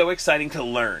it was so exciting to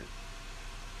learn.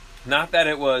 Not that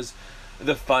it was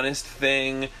the funnest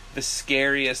thing, the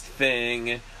scariest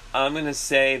thing. I'm going to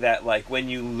say that, like, when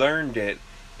you learned it,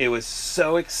 it was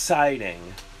so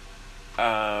exciting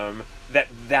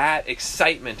that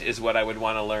excitement is what I would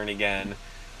want to learn again.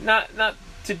 Not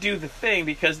to do the thing,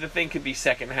 because the thing could be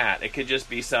second hat. It could just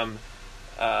be some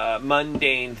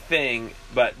mundane thing,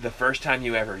 but the first time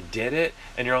you ever did it,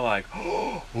 and you're like,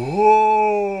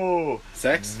 oh,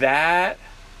 Sex? that.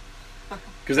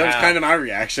 Because that was Wow. kind of my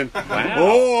reaction. Wow.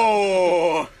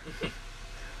 Oh!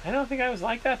 I don't think I was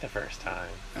like that the first time.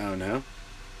 Oh, no?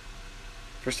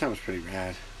 First time was pretty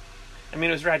rad. I mean,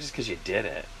 it was rad just because you did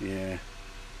it, Yeah.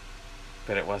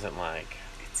 but it wasn't like,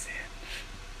 It's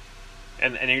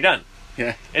in. and you're done.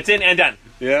 Yeah. It's in and done.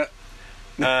 Yeah.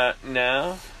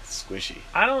 No, Squishy.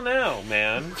 I don't know,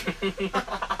 man. What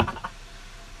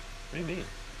do you mean?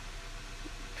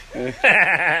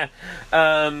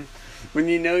 When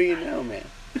you know, man.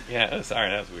 Yeah, sorry,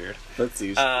 that was weird. That's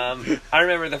easy. I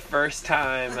remember the first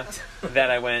time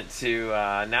that I went to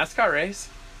a NASCAR race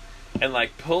and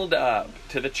like pulled up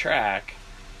to the track,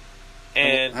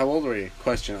 and How old were you?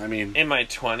 Question. I mean, in my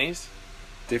 20s,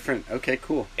 different. Okay,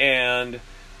 cool. and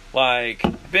like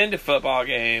been to football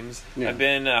games, Yeah. I've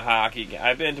been to hockey,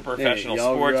 I've been to professional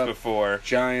y'all grew sports up before,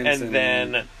 Giants and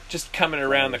then just coming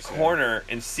around the Flyers, yeah. corner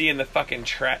and seeing the fucking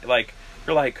track, like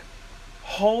you're like,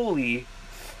 holy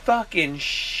fucking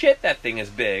shit, that thing is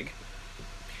big.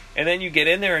 And then you get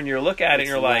in there and you look at it and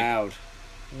you're like, loud.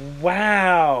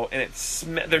 wow. And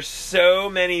there's so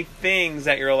many things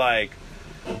that you're like,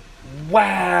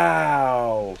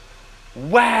 wow.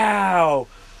 Wow.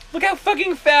 Look how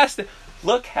fucking fast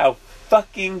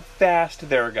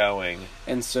they're going.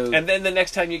 And so, And then the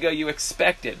next time you go, you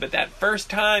expect it. But that first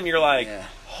time, you're like, yeah,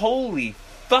 holy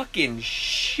fucking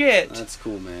shit. that's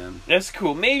cool, man. That's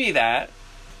cool. Maybe that.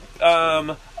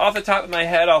 Off the top of my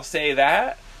head, I'll say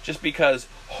that. Just because,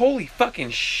 holy fucking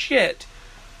shit,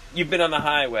 you've been on the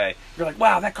highway. You're like,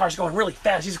 wow, that car's going really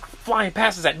fast. He's flying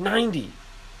past us at 90.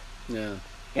 Yeah.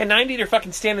 Yeah, 90, they're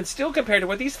fucking standing still compared to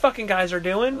what these fucking guys are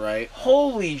doing. Right.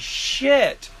 Holy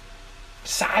shit.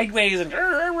 Sideways and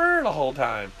the whole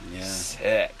time. Yeah.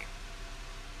 Sick.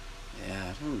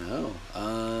 Yeah, I don't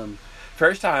know.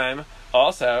 First time,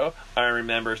 also, I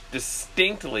remember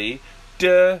distinctly,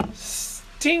 the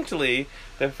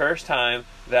first time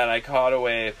that I caught a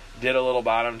wave did a little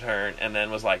bottom turn, and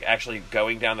then was like actually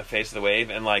going down the face of the wave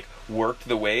and like worked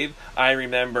the wave. I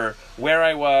remember where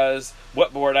I was,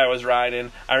 what board I was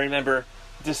riding. I remember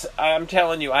this. I'm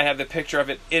telling you, I have the picture of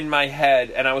it in my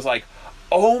head, and I was like,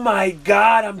 oh my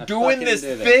God, I'm doing this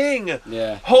thing.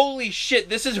 Yeah. Holy shit,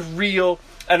 this is real.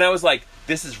 And I was like,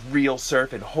 this is real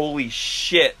surfing. Holy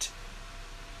shit.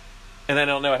 And I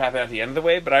don't know what happened at the end of the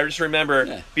wave, but I just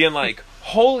remember being like,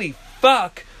 holy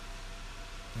fuck,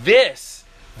 this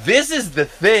is the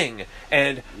thing.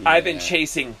 And I've been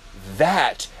chasing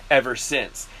that ever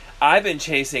since. I've been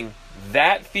chasing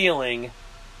that feeling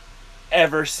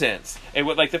ever since. It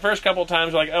was like the first couple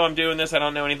times, like, oh, I'm doing this, I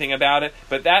don't know anything about it.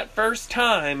 But that first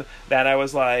time that I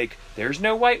was like, there's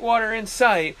no white water in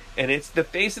sight, and it's the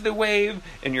face of the wave,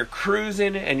 and you're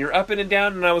cruising, and you're up and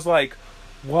down, and I was like,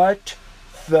 what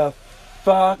the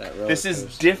fuck? This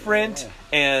is different,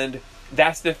 and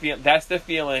that's the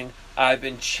feeling I've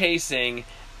been chasing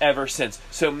ever since.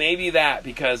 So maybe that,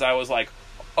 because I was like,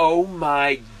 oh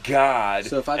my God.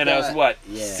 So if I was what,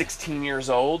 16 years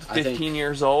old, 15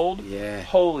 years old? Yeah.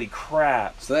 Holy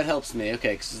crap. So that helps me,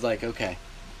 okay, because it's like, okay,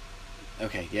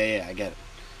 yeah, I get it.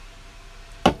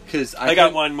 Because I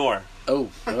got one more. Oh,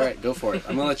 all right, go for it.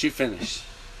 I'm gonna let you finish.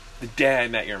 The day I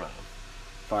met your mom.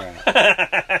 Far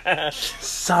out.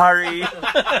 Sorry.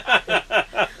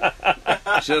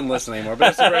 She doesn't listen anymore, but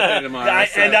it's her birthday tomorrow.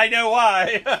 And I know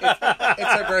why.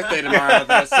 It's her birthday tomorrow,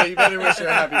 though, so you better wish her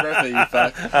a happy birthday, you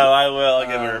fuck. Oh, I will. I'll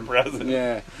give her a present.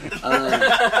 Yeah.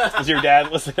 Is your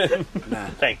dad listening? Nah.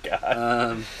 Thank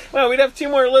God. Well, we'd have 2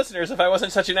 more listeners if I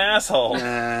wasn't such an asshole.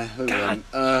 Nah, we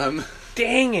wouldn't.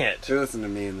 Dang it. They listen to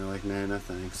me and they're like, nah, no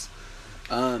thanks.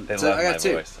 They so love I got my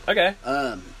 2. voice. Okay.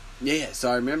 Yeah,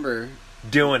 so I remember...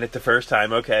 Doing it the first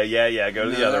time. Okay, yeah, go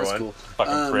to the other one. Cool.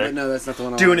 Fucking prick. But no, that's not the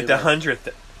one I Doing it the about.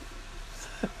 100th.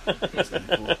 That's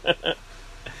kinda cool.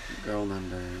 Girl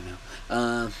number,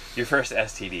 no. Your first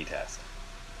STD test.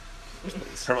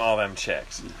 From all them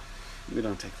chicks. No, we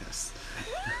don't take this.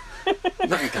 Man,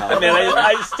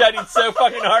 I studied so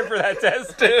fucking hard for that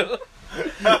test, too.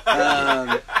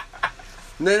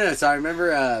 No, so I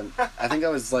remember, I think I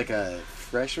was like a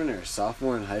freshman or a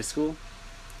sophomore in high school,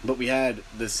 but we had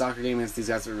this soccer game against these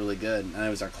guys that were really good, and it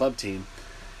was our club team,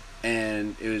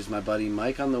 and it was my buddy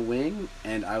Mike on the wing,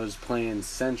 and I was playing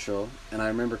central, and I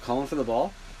remember calling for the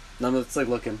ball, and I'm just like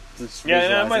looking, just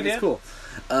I'm with you. It's cool.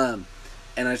 And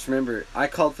I just remember, I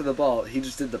called for the ball, he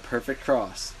just did the perfect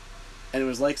cross, and it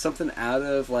was like something out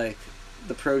of like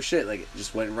the pro shit, like it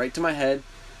just went right to my head,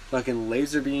 fucking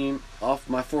laser beam off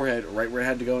my forehead, right where it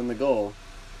had to go in the goal.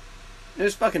 It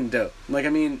was fucking dope. Like, I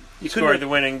mean, you scored the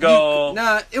winning goal.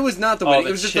 Nah, it was not the All winning. the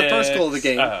It was just the first goal of the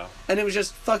game. Oh. And it was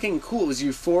just fucking cool. It was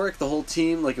euphoric, the whole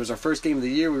team. Like, it was our first game of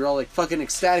the year. We were all, like, fucking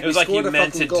ecstatic. It was we like scored you a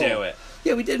meant fucking to goal. do it.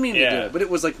 Yeah, we did mean to do it. But it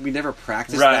was like we never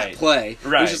practiced Right. that play.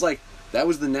 Right. It was just like, that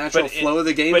was the natural flow of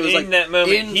the game. But it was in like, that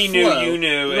moment, in he flow. knew, you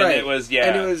knew, and Right. it was,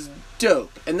 And it was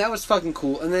dope. And that was fucking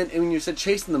cool. And then when you said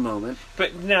chasing the moment.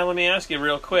 But now let me ask you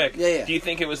real quick. Yeah. Do you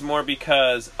think it was more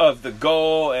because of the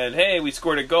goal and, hey, we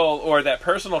scored a goal, or that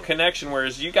personal connection,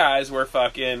 whereas you guys were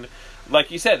fucking,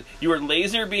 like you said, you were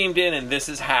laser beamed in and this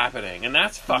is happening. And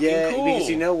that's fucking cool. Yeah, because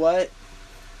you know what?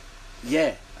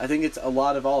 Yeah, I think it's a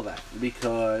lot of all that.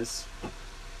 Because,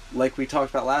 like we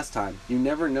talked about last time, you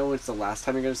never know when it's the last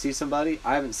time you're going to see somebody.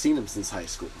 I haven't seen them since high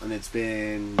school. And it's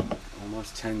been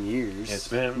almost 10 years. It's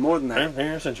been more than that. 10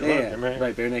 years since you yeah, looked,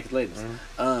 right, Bare Naked Ladies.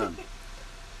 Mm-hmm.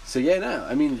 So yeah, no,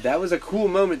 I mean, that was a cool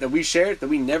moment that we shared that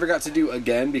we never got to do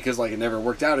again because, like, it never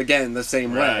worked out again the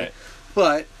same way. Right.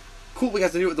 But, cool, we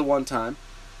got to do it the one time.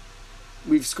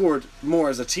 We've scored more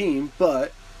as a team,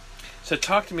 but... So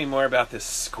talk to me more about this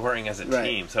scoring as a Right.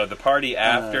 team. So the party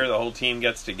after, the whole team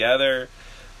gets together.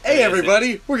 Hey,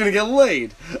 everybody, we're gonna get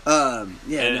laid. No,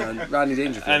 Rodney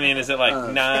Dangerfield. I mean, is it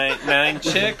like nine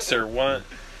chicks or one?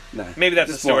 No, Maybe that's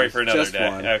a just story one. for another Just day.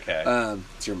 one. Okay.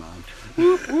 It's your mom.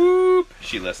 Whoop, whoop.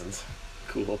 She listens.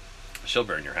 Cool. She'll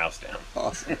burn your house down.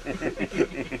 Awesome.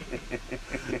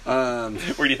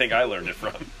 Where do you think I learned it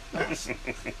from?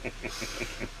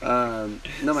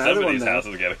 No, my other one Somebody's though, house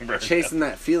is getting burned chasing down.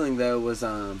 that feeling though was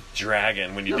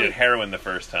Dragon, when you did heroin the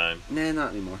first time. Nah,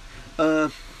 not anymore.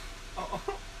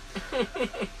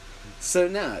 So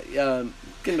now,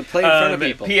 getting to play in front of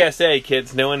people. PSA,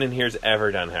 kids, no one in here's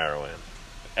ever done heroin.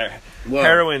 Whoa.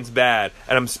 Heroin's bad,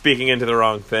 and I'm speaking into the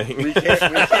wrong thing. We can't.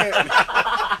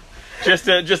 just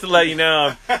to let you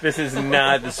know, this is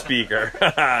not the speaker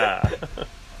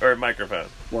or microphone.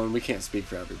 One, we can't speak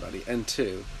for everybody, and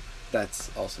two,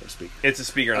 that's also a speaker. It's a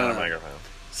speaker, not a microphone.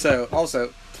 So,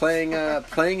 also playing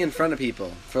in front of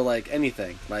people for like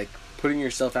anything, like putting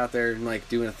yourself out there and like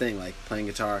doing a thing, like playing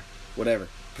guitar, whatever,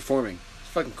 performing,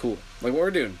 fucking cool. Like what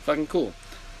we're doing, fucking cool.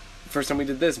 First time we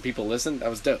did this and people listened, that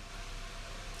was dope.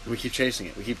 We keep chasing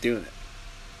it. We keep doing it.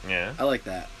 Yeah. I like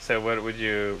that. So what would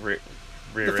you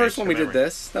The first one we did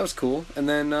this, that was cool. And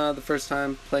then the first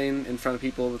time playing in front of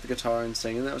people with the guitar and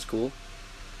singing, that was cool.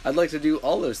 I'd like to do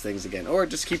all those things again. Or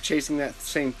just keep chasing that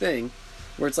same thing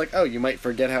where it's like, oh, you might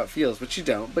forget how it feels, but you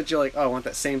don't. But you're like, oh, I want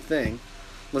that same thing.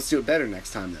 Let's do it better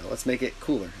next time, though. Let's make it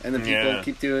cooler. And then people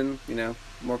keep doing,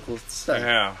 more cool stuff.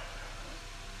 Yeah.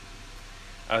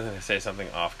 I was going to say something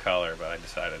off color, but I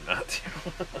decided not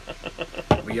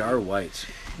to. We are white.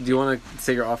 Do you want to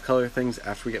say your off color things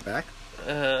after we get back?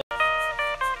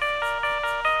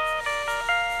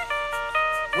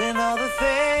 When all the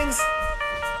things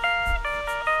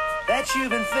that you've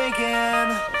been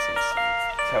thinking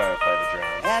That's how I play the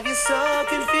drums. have you so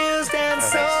confused and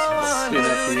so Spin up unglued,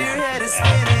 the your room. head is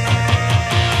spinning.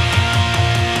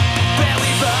 Well,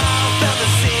 we've all felt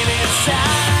the same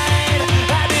inside.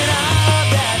 I've been on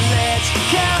that ledge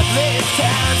countless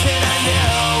times, and I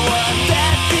know what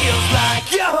that feels like.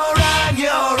 You're on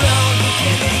your own,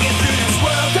 can't make it through this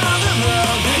world on the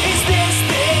road. Is this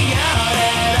thing out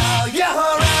at all?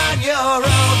 You're on your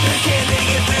own, can't make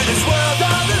it through this world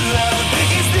on the road.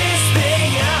 Is this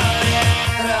thing out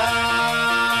at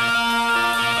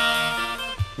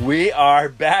all? We are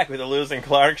back with the Lewis and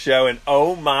Clark Show, and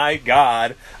oh my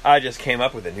god, I just came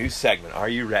up with a new segment. Are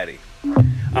you ready?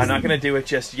 I'm not going to do it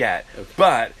just yet,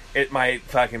 but it might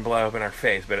fucking blow up in our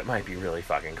face, but it might be really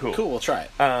fucking cool. Cool, we'll try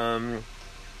it.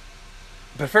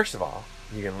 But first of all,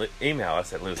 you can email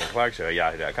us at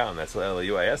lewisandclarkshow@yahoo.com. That's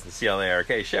LUIS and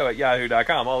CLARK show at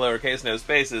yahoo.com. All lowercase, no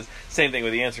spaces. Same thing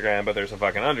with the Instagram, but there's some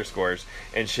fucking underscores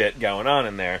and shit going on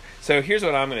in there. So here's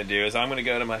what I'm going to do is I'm going to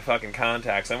go to my fucking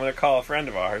contacts. I'm going to call a friend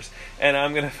of ours, and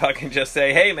I'm going to fucking just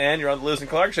say, hey man, you're on the Lewis and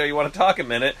Clark Show. You want to talk a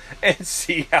minute? And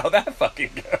see how that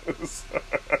fucking goes.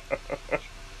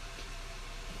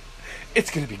 It's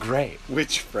going to be great.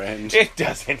 Which friend? It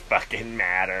doesn't fucking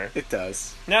matter. It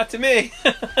does. Not to me.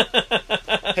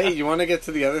 Hey, you want to get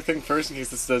to the other thing first in case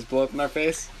this does blow up in our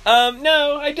face?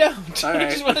 No, I don't. All I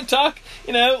right. just want to talk,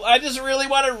 I just really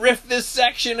want to riff this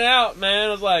section out, man.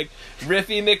 It was like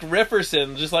Riffy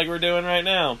McRifferson, just like we're doing right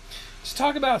now. Just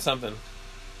talk about something.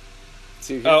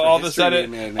 So you're here Oh, for all of a history,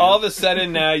 sudden, man. all of a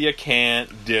sudden now you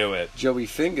can't do it. Joey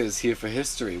Fingers here for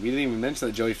history. We didn't even mention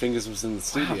that Joey Fingers was in the Wow,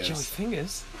 studios. Joey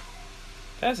Fingers.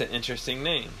 That's an interesting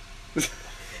name.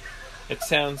 It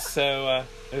sounds so,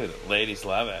 ooh, the ladies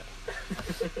love it.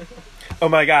 Oh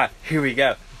my god, here we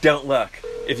go. Don't look,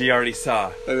 if you already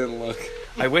saw. I didn't look.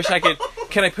 I wish I could.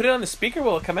 Can I put it on the speaker?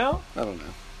 Will it come out? I don't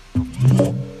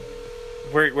know.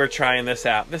 We're trying this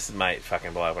out. This might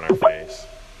fucking blow up in our face.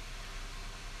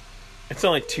 It's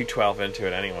only 2:12 into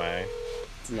it anyway.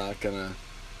 It's not gonna...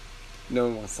 No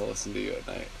one wants to listen to you at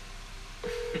night.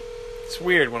 It's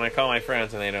weird when I call my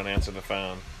friends and they don't answer the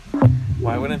phone.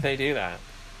 Why wouldn't they do that?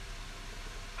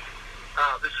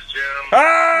 This is Jim.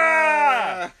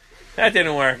 Ah! That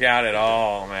didn't work out at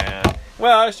all, man.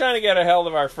 Well, I was trying to get a hold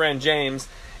of our friend James,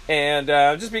 and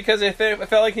just because I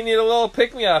felt like he needed a little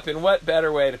pick-me-up, and what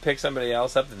better way to pick somebody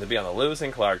else up than to be on the Lewis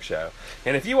and Clark Show.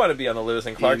 And if you want to be on the Lewis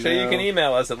and Clark Show, you can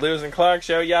email us at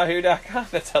lewisandclarkshow@yahoo.com.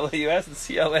 That's LEUS and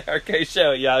CLARK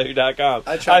show at yahoo.com.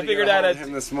 I tried to figured get out a hold of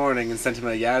him this morning and sent him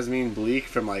a Yasmin Bleak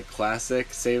from like Classic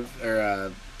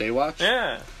Baywatch.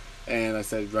 Yeah. And I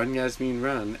said, "Run, Yasmin,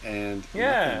 run!" And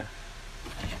Yeah.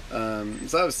 nothing.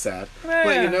 So that was sad. Yeah,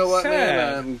 But you know what,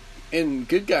 sad. man? In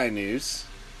good guy news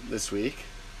this week,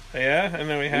 Yeah, and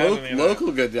then we have any of that.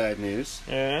 local good guy news.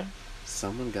 Yeah.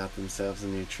 Someone got themselves a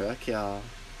new truck, y'all.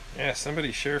 Yeah,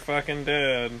 somebody sure fucking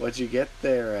did. What'd you get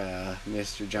there,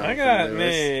 Mr. Jonathan I got Lewis?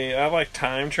 me. I like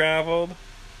time traveled.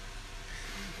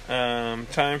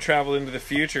 Time traveled into the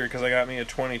future because I got me a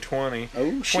 2020.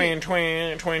 Oh, shit.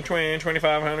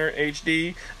 2500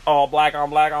 HD. All black on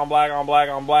black on black on black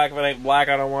on black. If it ain't black,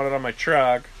 I don't want it on my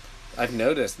truck. I've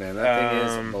noticed, man. That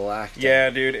thing is black. Yeah,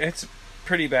 dude, it's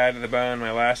pretty bad to the bone.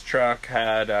 My last truck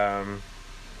had,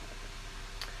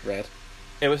 Red.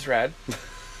 it was red.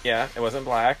 Yeah, it wasn't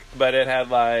black, but it had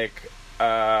like,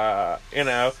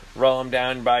 roll them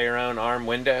down by your own arm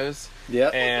windows.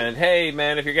 Yep. And hey,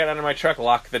 man, if you're getting under my truck,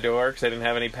 lock the door because I didn't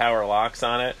have any power locks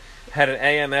on it. Had an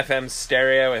AM/FM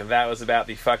stereo, and that was about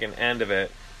the fucking end of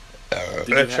it.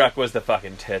 The truck was the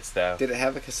fucking tits, though. Did it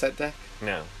have a cassette deck?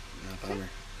 No, No, bummer.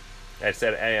 I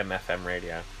said AM/FM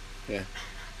radio. Yeah.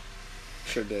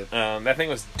 Sure did. That thing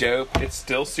was dope. It's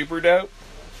still super dope.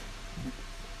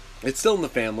 It's still in the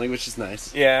family, which is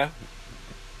nice. Yeah.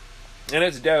 And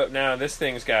it's dope. Now, this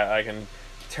thing's got, I can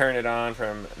turn it on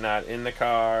from not in the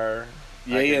car,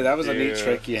 Yeah, that was a neat do-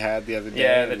 trick you had the other day.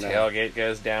 Yeah, the and, tailgate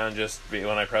goes down just when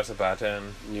I press a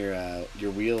button. Your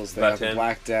wheels, they have the Button.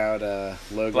 blacked out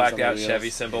logos Blacked on the out wheels. Chevy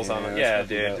symbols on them. that's Yeah,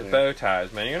 fucking dude. dope, man. Bow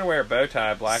ties, man. You're gonna wear a bow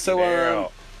tie, black So, and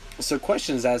arrow. So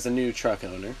questions as a new truck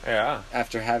owner, Yeah.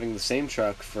 after having the same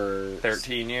truck for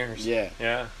 13 years. Yeah.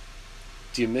 Yeah.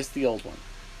 Do you miss the old one?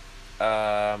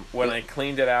 When I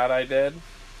cleaned it out, I did.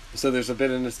 So there's a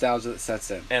bit of nostalgia that sets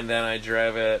in. And then I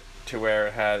drove it to where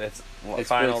it had its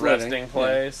final it's living. resting Yeah,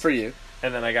 place. for you.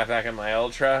 And then I got back in my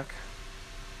old truck.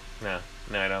 No,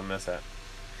 I don't miss it.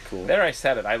 Cool. There I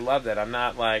said it. I loved it. I'm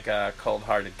not like a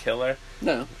cold-hearted killer.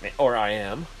 No. Or I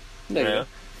am. No. You you know? don't.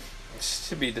 It's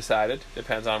to be decided.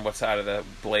 Depends on what side of the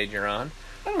blade you're on.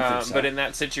 I don't think so. But in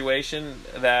that situation,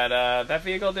 that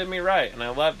vehicle did me right, and I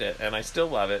loved it, and I still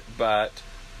love it. But,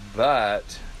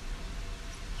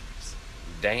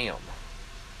 damn,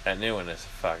 that new one is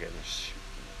fucking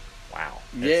wow.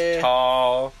 Yeah. It's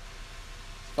tall.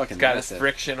 fucking It's got its massive.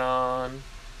 friction on.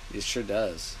 It sure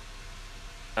does.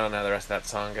 I don't know how the rest of that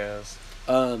song goes.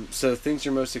 So things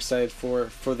you're most excited for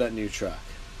that new truck.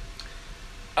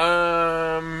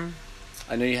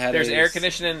 I know you had. There's air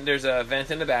conditioning. There's a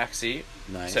vent in the back seat,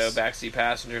 Nice. so backseat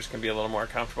passengers can be a little more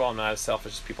comfortable. I'm not as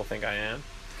selfish as people think I am.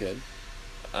 Good.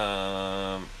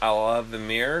 I love the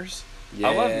mirrors. Yeah.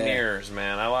 I love mirrors,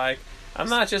 man. I'm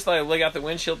not just like look out the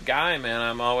windshield guy, man.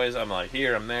 I'm like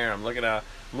here, I'm there. I'm looking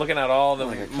at all the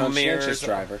Like a conscientious mirrors.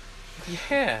 driver.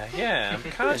 Yeah.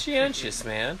 I'm conscientious,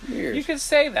 man. Weird. You could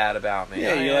say that about me.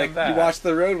 Yeah, I you am like that. you watch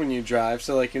the road when you drive,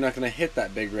 so like you're not gonna hit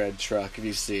that big red truck if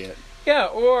you see it. Yeah,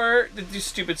 or the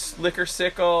stupid liquor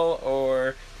sickle,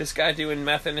 or this guy doing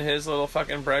meth in his little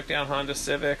fucking broke down Honda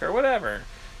Civic, or whatever.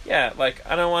 Yeah, like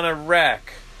I don't want to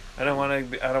wreck. I don't want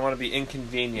to be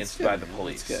inconvenienced Good, by the man.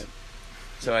 police. That's good.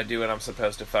 So I do what I'm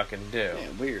supposed to fucking do. Yeah,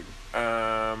 weird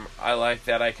I like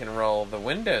that I can roll the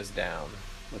windows down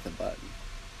with a button.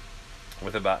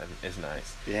 with a button. Is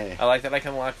nice. Yeah. I like that I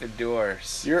can lock the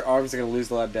doors. Your arms are gonna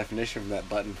lose a lot of definition from that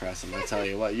button pressing. I tell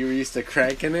you what, you were used to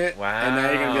cranking it, Wow. and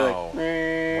now you're gonna be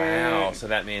like, Wow. So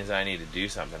that means I need to do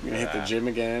something. You're for gonna hit the that. gym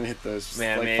again, hit those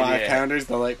Man, like maybe 5-pounders,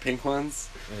 the light pink ones.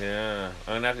 Yeah,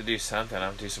 I'm gonna have to do something. I'm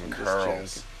gonna do some I'm just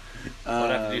curls. joking. I'm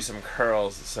gonna have to do some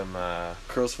curls. Some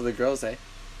curls for the girls, eh?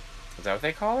 is that what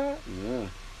they call it? Yeah.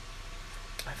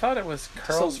 I thought it was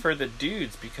curls So- for the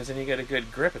dudes because then you get a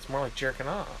good grip. It's more like jerking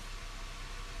off.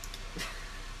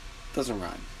 Doesn't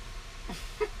rhyme.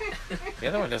 The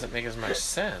other one doesn't make as much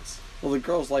sense. Well, the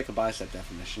girls like a bicep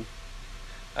definition.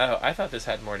 Oh, I thought this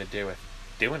had more to do with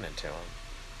doing it to them.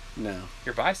 No.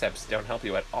 Your biceps don't help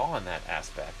you at all in that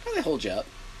aspect. Well, they hold you up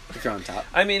if you're on top.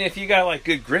 I mean, if you got like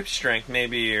good grip strength,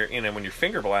 maybe you're, when you're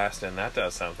finger blasting, that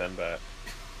does something. But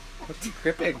What's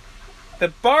gripping? the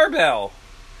barbell.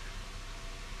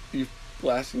 You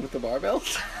blasting with the barbell?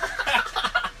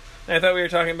 I thought we were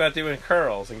talking about doing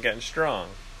curls and getting strong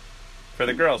for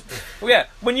the girls. Well, yeah,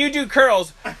 when you do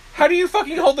curls, how do you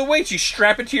fucking hold the weights? You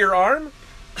strap it to your arm?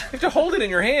 You have to hold it in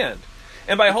your hand.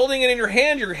 And by holding it in your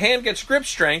hand gets grip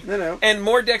strength No. and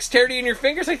more dexterity in your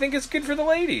fingers. I think it's good for the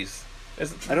ladies.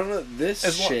 I don't know. This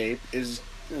As lo- shape is.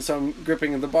 So I'm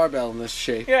gripping the barbell in this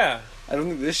shape. Yeah. I don't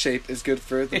think this shape is good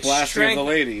for the It's blasting of the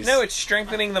ladies. No, it's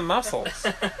strengthening the muscles.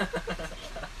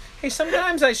 Hey,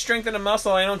 sometimes I strengthen a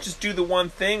muscle. I don't just do the one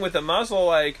thing with the muscle.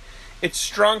 Like, it's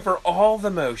strong for all the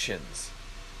motions.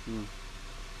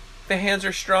 The hands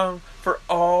are strong for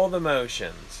all the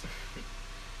motions.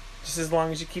 Just as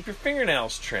long as you keep your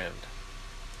fingernails trimmed.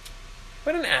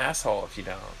 What an asshole if you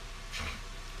don't.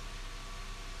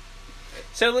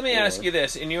 So let me ask you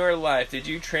this. In your life, did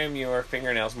you trim your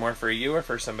fingernails more for you or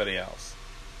for somebody else?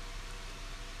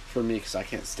 For me, because I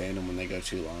can't stand them when they go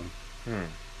too long. Hmm.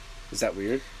 Is that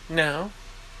weird? No.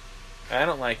 I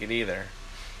don't like it either.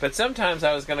 But sometimes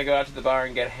I was going to go out to the bar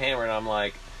and get hammered, and I'm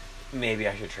like, maybe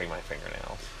I should trim my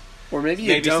fingernails. Or maybe you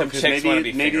Maybe don't, some because chicks wanna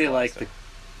maybe be maybe they finger like blasted.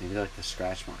 maybe they like the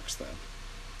scratch marks though.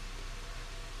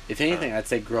 If anything, I'd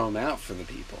say grow them out for the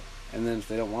people, and then if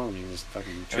they don't want them, you just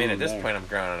fucking. I Trim mean, at them this there. point, I'm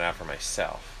growing it out for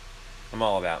myself. I'm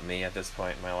all about me at this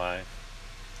point in my life.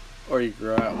 Or you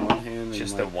grow out one hand and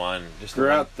Just like, the one. Just grow the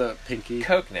one. out the pinky,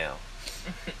 Coke now.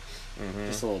 Hmm.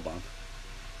 just a little bump.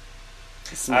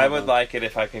 A small I would bump. like it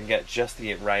if I can get just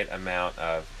the right amount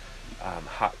of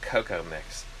hot cocoa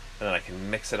mix. And then I can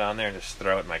mix it on there and just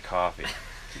throw it in my coffee.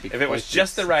 to be If it was quite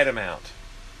just the right amount.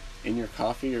 in your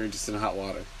coffee or just in hot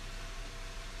water.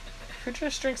 Who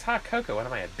just drinks hot cocoa? What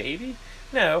am I, a baby?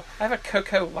 No, I have a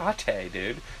cocoa latte,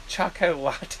 dude. Choco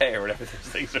latte or whatever those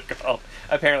things are called.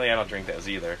 Apparently I don't drink those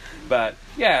either. But,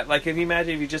 yeah, like if you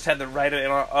imagine if you just had the right...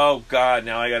 Oh, God,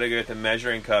 now I gotta go get the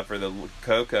measuring cup for the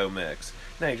cocoa mix.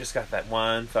 No, you just got that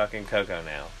one fucking cocoa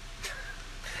now.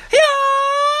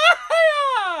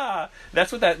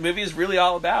 That's what that movie is really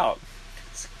all about.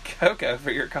 It's cocoa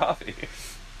for your coffee.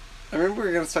 I remember we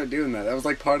were gonna start doing that. That was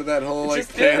like part of that whole like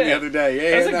Just plan did the it. other day.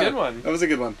 Yeah, That was yeah, a good one. That was a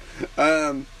good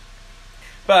one.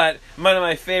 But one of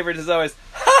my favorites is always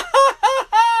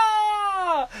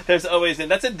there's always, and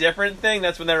that's a different thing.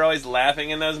 That's when they're always laughing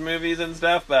in those movies and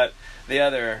stuff. But the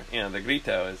other, the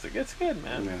grito it's good,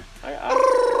 man. Yeah.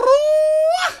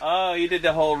 Oh, you did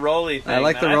the whole rolly thing. I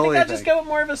like the man. rolly I think I'll just thing. go with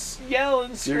more of a yell and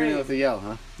You're scream. gonna go with the yell,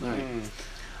 huh? All right.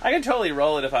 I can totally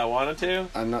roll it if I wanted to.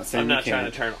 I'm not saying I'm not you trying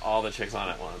can't. to turn all the chicks on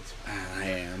at once. I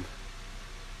am.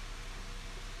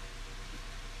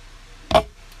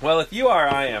 Well, if you are,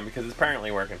 I am, because it's apparently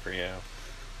working for you.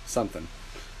 Something.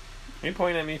 What are you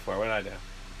pointing at me for? What did I do?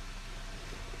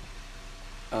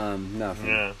 Nothing.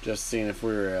 Yeah. Just seeing if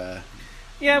we're.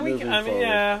 Yeah, Moving I mean, forward.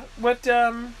 yeah. What?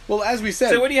 Well, as we said.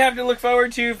 So, what do you have to look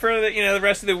forward to for the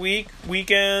rest of the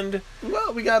weekend?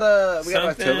 Well, we got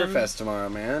Something. Oktoberfest tomorrow,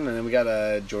 man, and then we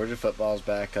got Georgia football's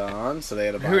back on, so they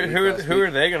had a bye week last Who week.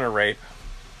 are they gonna rape?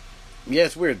 Yeah,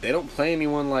 it's weird. They don't play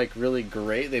anyone like really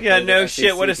great. They Yeah, play the no SEC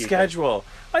shit. What a people. schedule!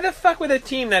 Why the fuck with a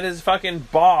team that is fucking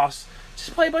boss?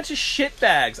 Just play a bunch of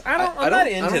shitbags. I'm not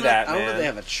into that, I don't man. know if they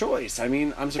have a choice. I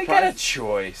mean, I'm They got a surprised.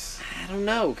 choice. I don't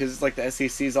know, because it's like the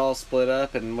SEC's all split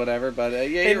up and whatever, but yeah,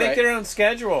 They you're make right. their own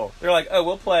schedule. They're like, oh,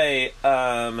 we'll play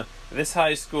this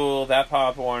high school, that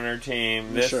Pop Warner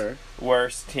team, this Sure.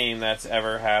 worst team that's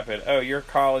ever happened. Oh, your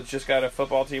college just got a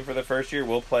football team for the first year.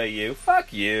 We'll play you.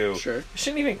 Fuck you. Sure. It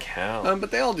shouldn't even count.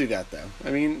 But they all do that, though. I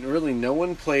mean, really, no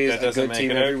one plays That a doesn't good make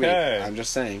team it every okay. week. I'm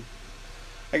just saying.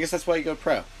 I guess that's why you go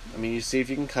pro. I mean, you see if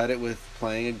you can cut it with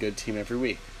playing a good team every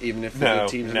week, even if the good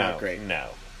teams are not great.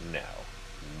 No.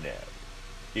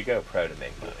 You go pro to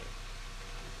make money.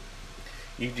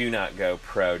 You do not go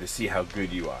pro to see how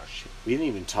good you are. We didn't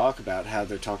even talk about how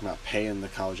they're talking about paying the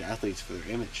college athletes for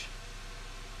their image.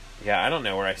 Yeah, I don't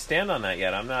know where I stand on that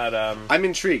yet. I'm not. I'm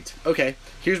intrigued. Okay,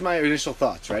 here's my initial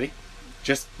thoughts. Ready?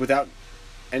 Just without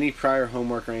any prior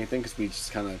homework or anything, because we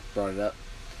just kind of brought it up.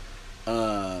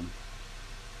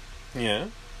 Yeah.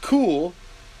 Cool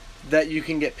that you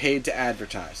can get paid to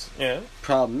advertise. Yeah.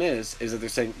 Problem is that they're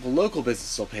saying, well, local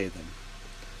businesses will pay them.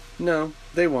 No,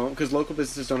 they won't, because local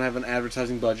businesses don't have an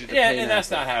advertising budget to Yeah, pay and an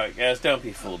that's athlete. not how it goes. Don't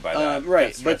be fooled by that. Right,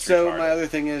 That's but so retarded. my other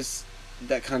thing is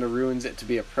that kind of ruins it to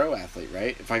be a pro athlete,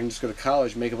 right? If I can just go to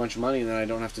college, make a bunch of money, and then I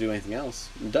don't have to do anything else,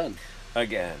 I'm done.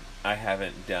 Again, I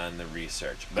haven't done the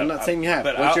research. But I'm not saying you have.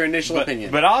 but What's I'll- your initial but-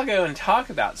 opinion? But I'll go and talk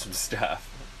about some stuff.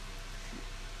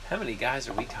 How many guys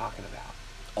are we talking about?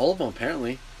 All of them,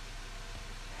 apparently.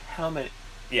 How many?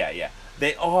 Yeah.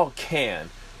 They all can.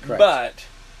 Correct. But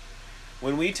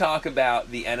when we talk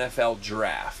about the NFL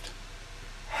draft,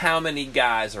 how many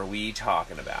guys are we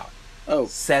talking about? Oh,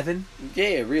 7?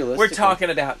 yeah, realistically. We're talking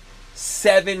about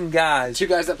 7 guys. 2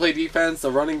 guys that play defense,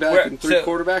 a running back, We're- and 3 so-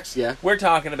 quarterbacks, yeah. We're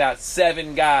talking about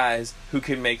 7 guys who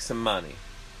can make some money.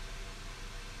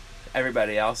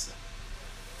 Everybody else,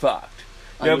 fucked.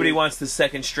 I Nobody mean- wants the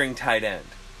second string tight end.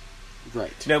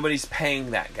 Right. Nobody's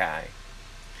paying that guy.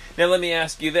 Now let me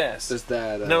ask you this. Does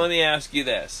that... Now let me ask you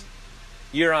this.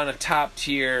 You're on a top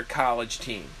tier college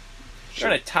team. Sure.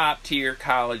 You're on a top tier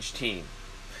college team.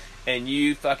 And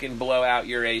you fucking blow out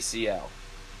your ACL.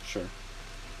 Sure.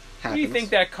 What do you think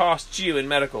that costs you in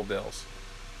medical bills?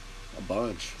 A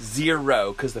bunch.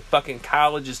 0, because the fucking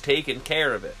college is taking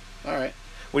care of it. All right.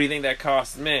 What do you think that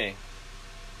costs me?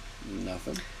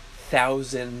 Nothing.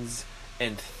 Thousands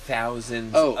and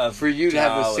thousands Oh, of for you to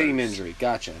have the same dollars. injury.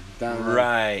 Gotcha.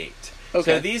 Right.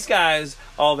 Okay. So these guys,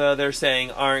 although they're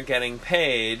saying aren't getting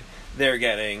paid, they're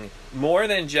getting more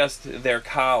than just their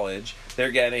college.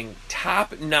 They're getting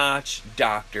top-notch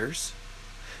doctors.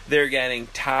 They're getting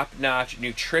top-notch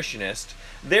nutritionists.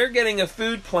 They're getting a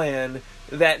food plan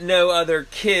that no other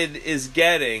kid is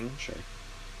getting Sure.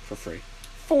 For free.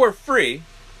 for free.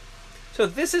 So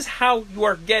this is how you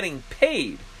are getting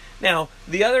paid. Now,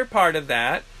 the other part of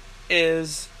that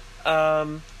is,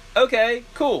 okay,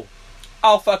 cool.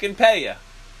 I'll fucking pay you.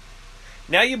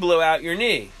 Now you blow out your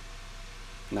knee.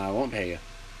 No, I won't pay you.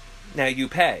 Now you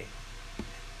pay.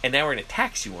 And now we're going to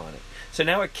tax you on it. So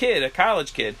now a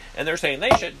college kid, and they're saying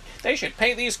they should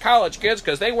pay these college kids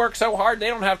because they work so hard they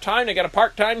don't have time to get a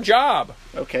part-time job.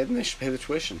 Okay, then they should pay the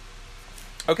tuition.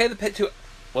 Okay,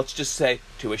 let's just say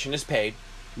tuition is paid.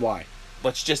 Why?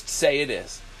 Let's just say it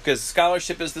is. Because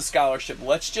scholarship is the scholarship.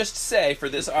 Let's just say, for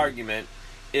this argument,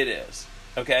 it is.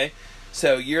 Okay?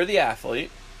 So you're the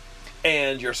athlete,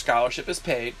 and your scholarship is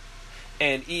paid,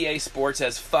 and EA Sports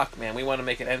says, fuck, man, we want to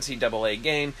make an NCAA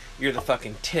game. You're the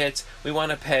fucking tits. We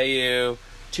want to pay you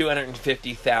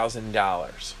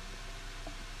 $250,000.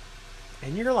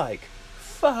 And you're like,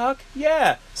 fuck,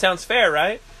 yeah. Sounds fair,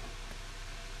 right?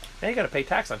 Now you got to pay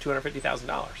tax on $250,000.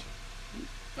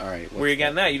 All right. Where you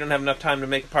getting that? You don't have enough time to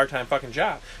make a part-time fucking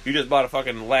job. You just bought a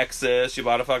fucking Lexus. You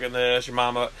bought a fucking this. Your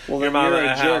mama. Well, your then mama you're a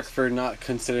house. jerk for not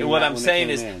considering. What that I'm when it saying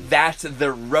came is in. that's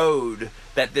the road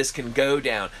that this can go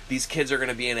down. These kids are going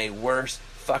to be in a worse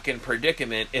fucking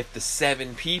predicament if the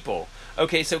 7 people.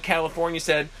 Okay, so California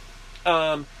said,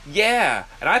 yeah,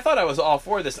 and I thought I was all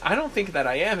for this. I don't think that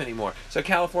I am anymore. So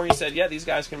California said, yeah, these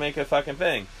guys can make a fucking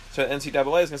thing. So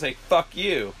NCAA is going to say, fuck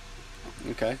you.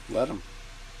 Okay, let them.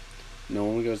 No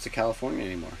one goes to California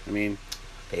anymore. I mean,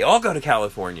 They all go to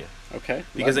California okay,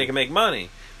 because they can make money.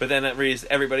 But then that reads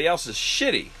everybody else is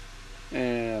shitty. I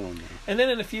don't know. And then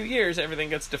in a few years, everything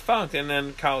gets defunct, and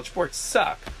then college sports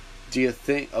suck. Do you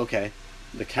think? Okay,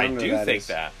 the I counter to do that think is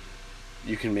that.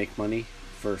 you can make money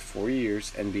for 4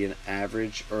 years and be an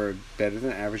average or better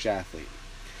than average athlete.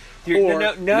 You're, Or-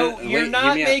 no, no, you're wait, not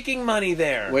hear me out. making money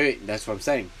there. Wait, that's what I'm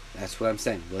saying. That's what I'm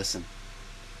saying. Listen.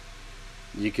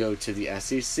 You go to the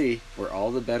SEC, where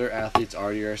all the better athletes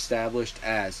already are established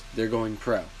as they're going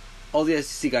pro. All the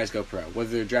SEC guys go pro, whether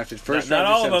they're drafted first Not round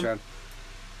all or of seventh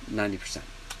round. 90%.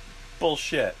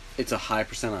 Bullshit. It's a high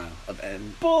percentile of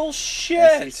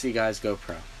Bullshit. SEC guys go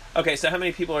pro. Okay, so how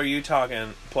many people are you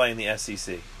talking playing the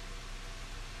SEC?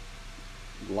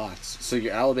 Lots. So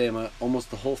your Alabama,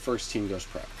 almost the whole first team goes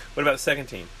pro. What about the second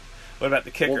team? What about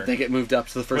the kicker? Well, they get moved up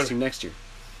to the first What- team next year.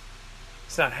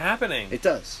 It's not happening. It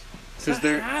does. It's Because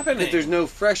not happening. there's no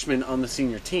freshmen on the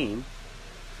senior team,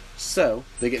 so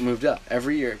they get moved up.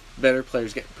 Every year, better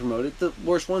players get promoted. The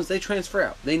worst ones, they transfer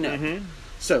out. They know. Mhm.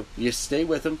 So you stay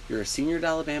with them. You're a senior at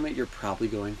Alabama. You're probably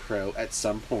going pro at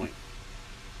some point.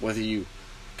 Whether you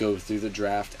go through the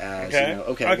draft as, Okay. you know,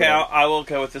 okay. Okay, whatever. I will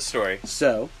go with this story.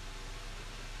 So,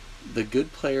 the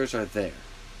good players are there.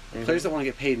 The Mhm. players that want to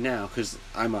get paid now, because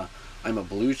I'm a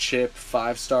blue chip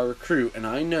 5-star recruit, and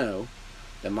I know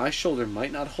that my shoulder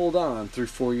might not hold on through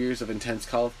 4 years of intense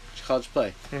college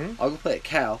play. Mhm. I'll go play at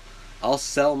Cal. I'll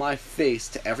sell my face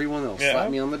to everyone that'll Yeah. slap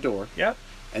me on the door. Yep.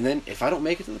 And then if I don't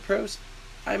make it to the pros,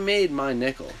 I made my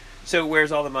nickel. So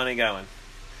where's all the money going?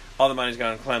 All the money's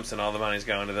going to Clemson. All the money's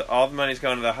going to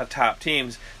the top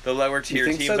teams. The lower tier You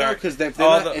think teams so, though? aren't. Because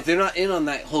all if they're not in on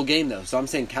that whole game, though. So I'm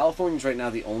saying California's right now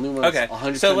the only one that's Okay,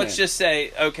 100% so let's in. just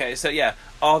say, okay, so yeah,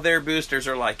 all their boosters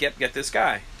are like, yep, get this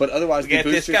guy. But otherwise, Get the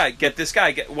this boosters, guy. Get this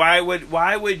guy.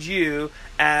 Why would you,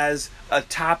 as a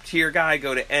top tier guy,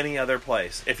 go to any other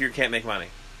place if you can't make money?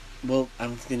 Well, I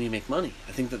don't think they need to make money.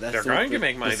 I think that's They're going to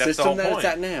make money. The That's the system whole that point. it's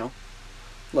at now.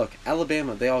 Look,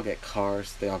 Alabama, they all get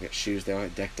cars, they all get shoes, they all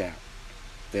get decked out.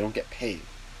 They don't get paid.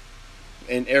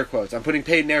 In air quotes. I'm putting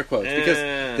paid in air quotes because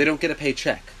they don't get a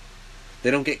paycheck. They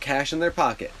don't get cash in their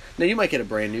pocket. Now, you might get a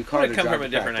brand new I'm car going to to come drive from a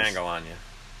to different practice. angle on you.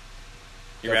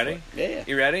 You Go for ready? it. Yeah.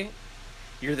 You ready?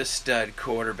 You're the stud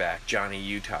quarterback, Johnny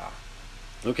Utah.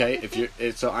 Okay,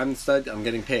 so I'm the stud, I'm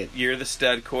getting paid. You're the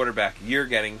stud quarterback. You're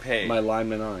getting paid. My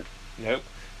linemen aren't. Nope.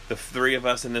 The 3 of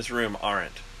us in this room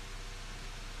aren't.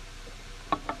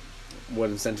 What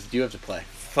incentive do you have to play?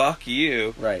 Fuck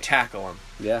you. Right. Tackle him.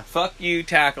 Yeah. Fuck you,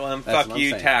 tackle him. That's Fuck what I'm you,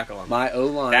 saying. tackle him. My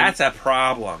O-line. That's a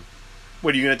problem.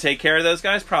 What, are you going to take care of those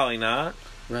guys? Probably not.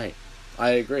 Right.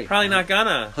 I agree. Probably not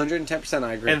gonna. 110%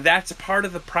 I agree. And that's part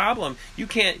of the problem. You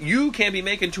can't be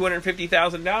making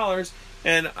 $250,000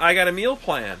 and I got a meal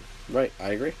plan. Right, I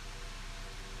agree.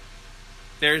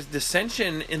 There's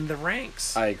dissension in the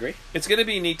ranks. I agree. It's going to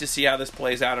be neat to see how this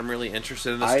plays out. I'm really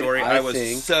interested in the I story. I was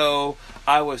think- so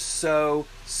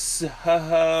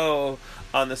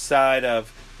on the side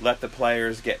of let the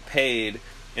players get paid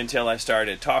until I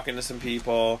started talking to some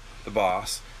people, the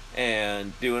boss,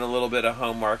 and doing a little bit of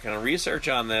homework and research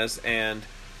on this and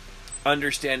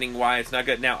understanding why it's not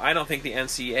good. Now, I don't think the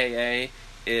NCAA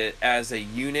as a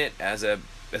unit, as a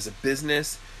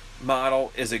business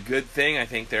model is a good thing. I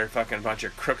think they're a fucking bunch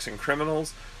of crooks and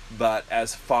criminals. But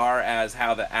as far as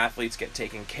how the athletes get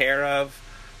taken care of,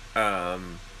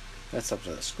 That's up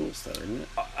to the schools, though, isn't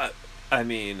it? I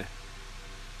mean,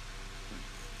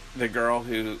 the girl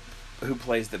who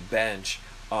plays the bench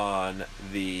on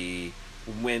the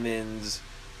women's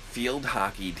field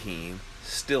hockey team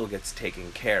still gets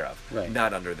taken care of. Right.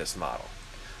 Not under this model.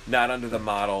 Not under the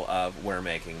model of we're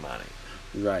making money.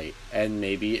 Right. And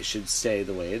maybe it should stay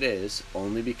the way it is,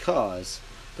 only because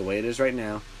the way it is right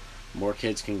now, more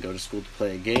kids can go to school to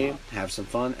play a game, have some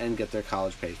fun, and get their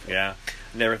college paid for. Yeah.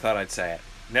 Never thought I'd say it.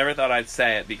 Never thought I'd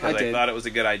say it because I I did. thought it was a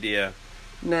good idea.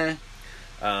 Nah.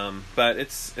 But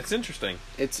it's interesting.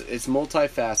 It's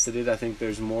multifaceted. I think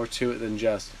there's more to it than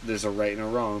just there's a right and a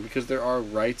wrong, because there are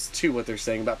rights to what they're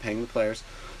saying about paying the players.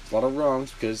 There's a lot of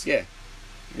wrongs because, yeah,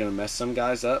 you're going to mess some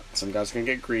guys up. Some guys are going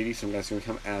to get greedy. Some guys are going to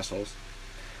become assholes.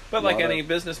 But like lot any of-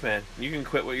 businessman, you can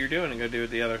quit what you're doing and go do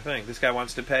the other thing. This guy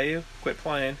wants to pay you, quit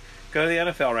playing, go to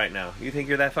the NFL right now. You think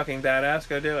you're that fucking badass?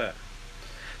 Go do it.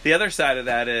 The other side of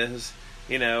that is,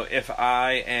 you know, if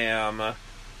I am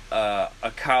a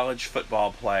college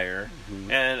football player,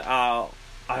 and I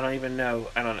don't know,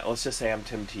 let's just say I'm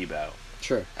Tim Tebow.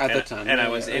 Sure. At the time. And Yeah, I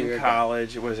was yeah, in you're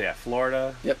college, what was it,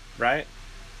 Florida? Yep. Right?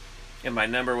 And my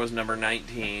number was number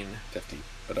 19. 15.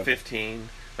 But okay. 15.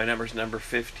 My number's number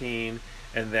 15.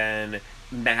 And then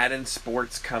Madden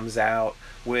Sports comes out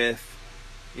with,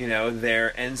 you know,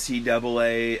 their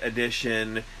NCAA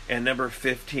edition, and number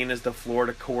 15 is the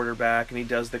Florida quarterback, and he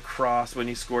does the cross when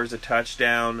he scores a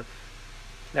touchdown.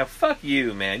 Now, fuck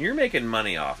you, man. You're making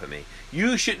money off of me.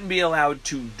 You shouldn't be allowed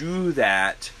to do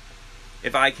that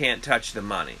if I can't touch the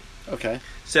money. Okay.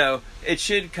 So it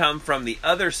should come from the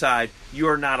other side.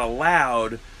 You're not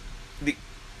allowed,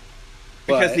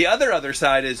 because But- the other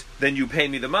side is, then you pay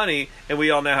me the money, and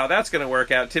we all know how that's going to work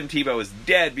out. Tim Tebow is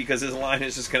dead because his line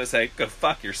is just going to say, "Go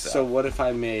fuck yourself." So what if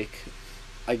I'm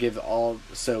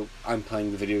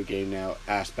playing the video game now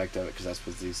aspect of it, because that's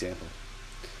what's the example.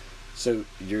 So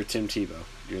you're Tim Tebow.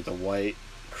 You're the white,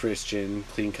 Christian,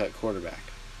 clean-cut quarterback.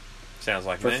 Sounds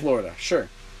like For me. Florida, sure.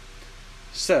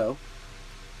 So,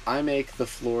 I make the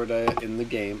Florida in the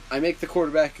game. I make the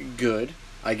quarterback good.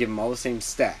 I give him all the same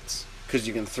stats. Because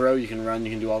you can throw, you can run,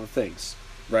 you can do all the things.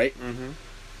 Right? Mm-hmm.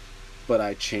 But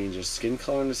I change his skin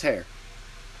color and his hair.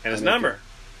 And his I make number.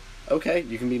 Okay,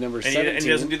 you can be number And he, 17. and he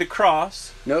doesn't do the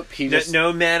cross. Nope, he just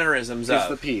No mannerisms gives of.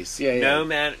 the piece. Yeah,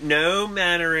 yeah. No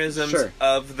mannerisms Sure.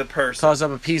 of the person. Calls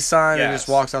up a peace sign and Yes. just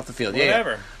walks off the field. Yeah,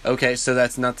 Whatever. yeah. Okay, so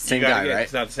that's not the same You gotta guy, get- right?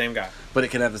 It's not the same guy. But it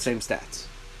can have the same stats.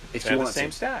 If It's you have the want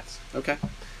same to. stats. Okay,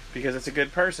 Because it's a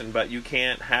good person, but you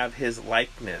can't have his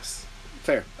likeness.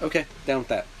 fair. Okay, down with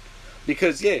that.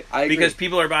 Because, yeah, I agree. Because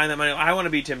people are buying that money. I want to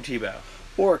be Tim Tebow.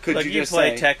 Or could Like, you you just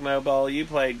played say... Tech Mobile, you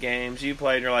played games, you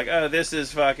played, and you're like, oh, this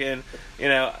is fucking, you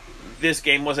know, this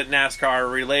game wasn't NASCAR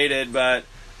related, but,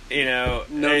 you know,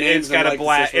 No it's names got and a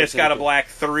black, likenesses were it's got a taken. black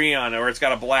 3 on it, or it's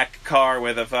got a black car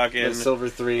with a fucking, The silver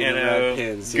 3 you and the know, red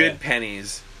pins. good Yeah.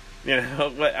 pennies. You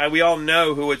know, we all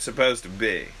know who it's supposed to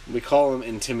be. We call him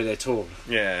Intimidator.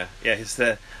 Yeah, he's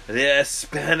the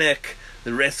Hispanic,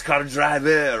 the race car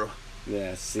driver.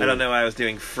 Yeah, see. I don't know why I was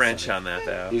doing French on that,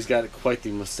 though. He's got quite the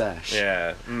mustache.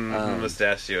 Yeah, let's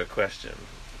ask you a question.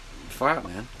 Far out,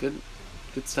 man. Good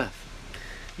stuff.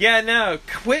 Yeah, no,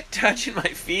 quit touching my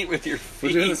feet with your We're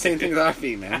feet. doing the same thing with our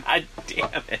feet, man. God damn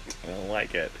it. I don't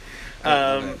like it.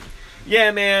 Okay. Yeah,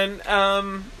 man.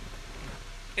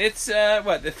 It's the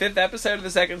 5th episode of the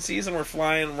 2nd season. We're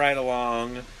flying right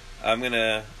along. I'm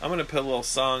gonna put a little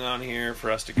song on here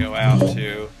for us to go out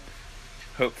to.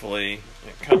 Hopefully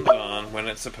it comes on when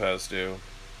it's supposed to.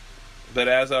 But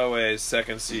as always,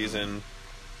 2nd season.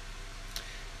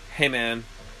 Hey man.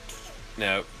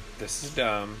 No, this is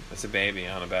dumb. It's a baby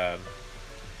on a bed.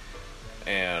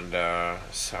 And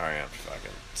sorry, I'm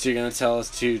fucking. So you're going to tell us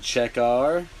to check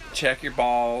our... Check your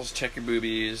balls, check your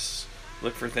boobies,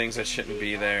 look for things that shouldn't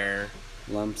be there.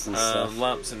 lumps and stuff.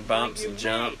 Lumps and bumps and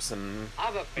jumps and...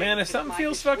 Man, if something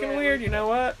feels fucking weird, you know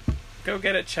what? Go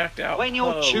get it checked out. When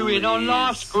you're Please. chewing on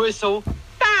life's gristle,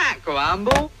 don't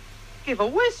grumble, give a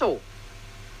whistle.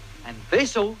 And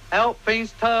this'll help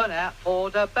things turn out for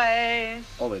the best.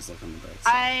 Always look on the bright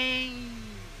side. Aye.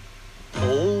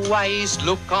 Always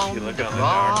look on, You look the on the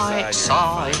dark bright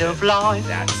side, side of life.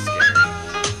 That's scary.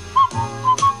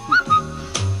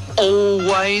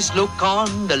 Always look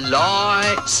on the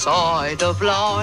light side of life.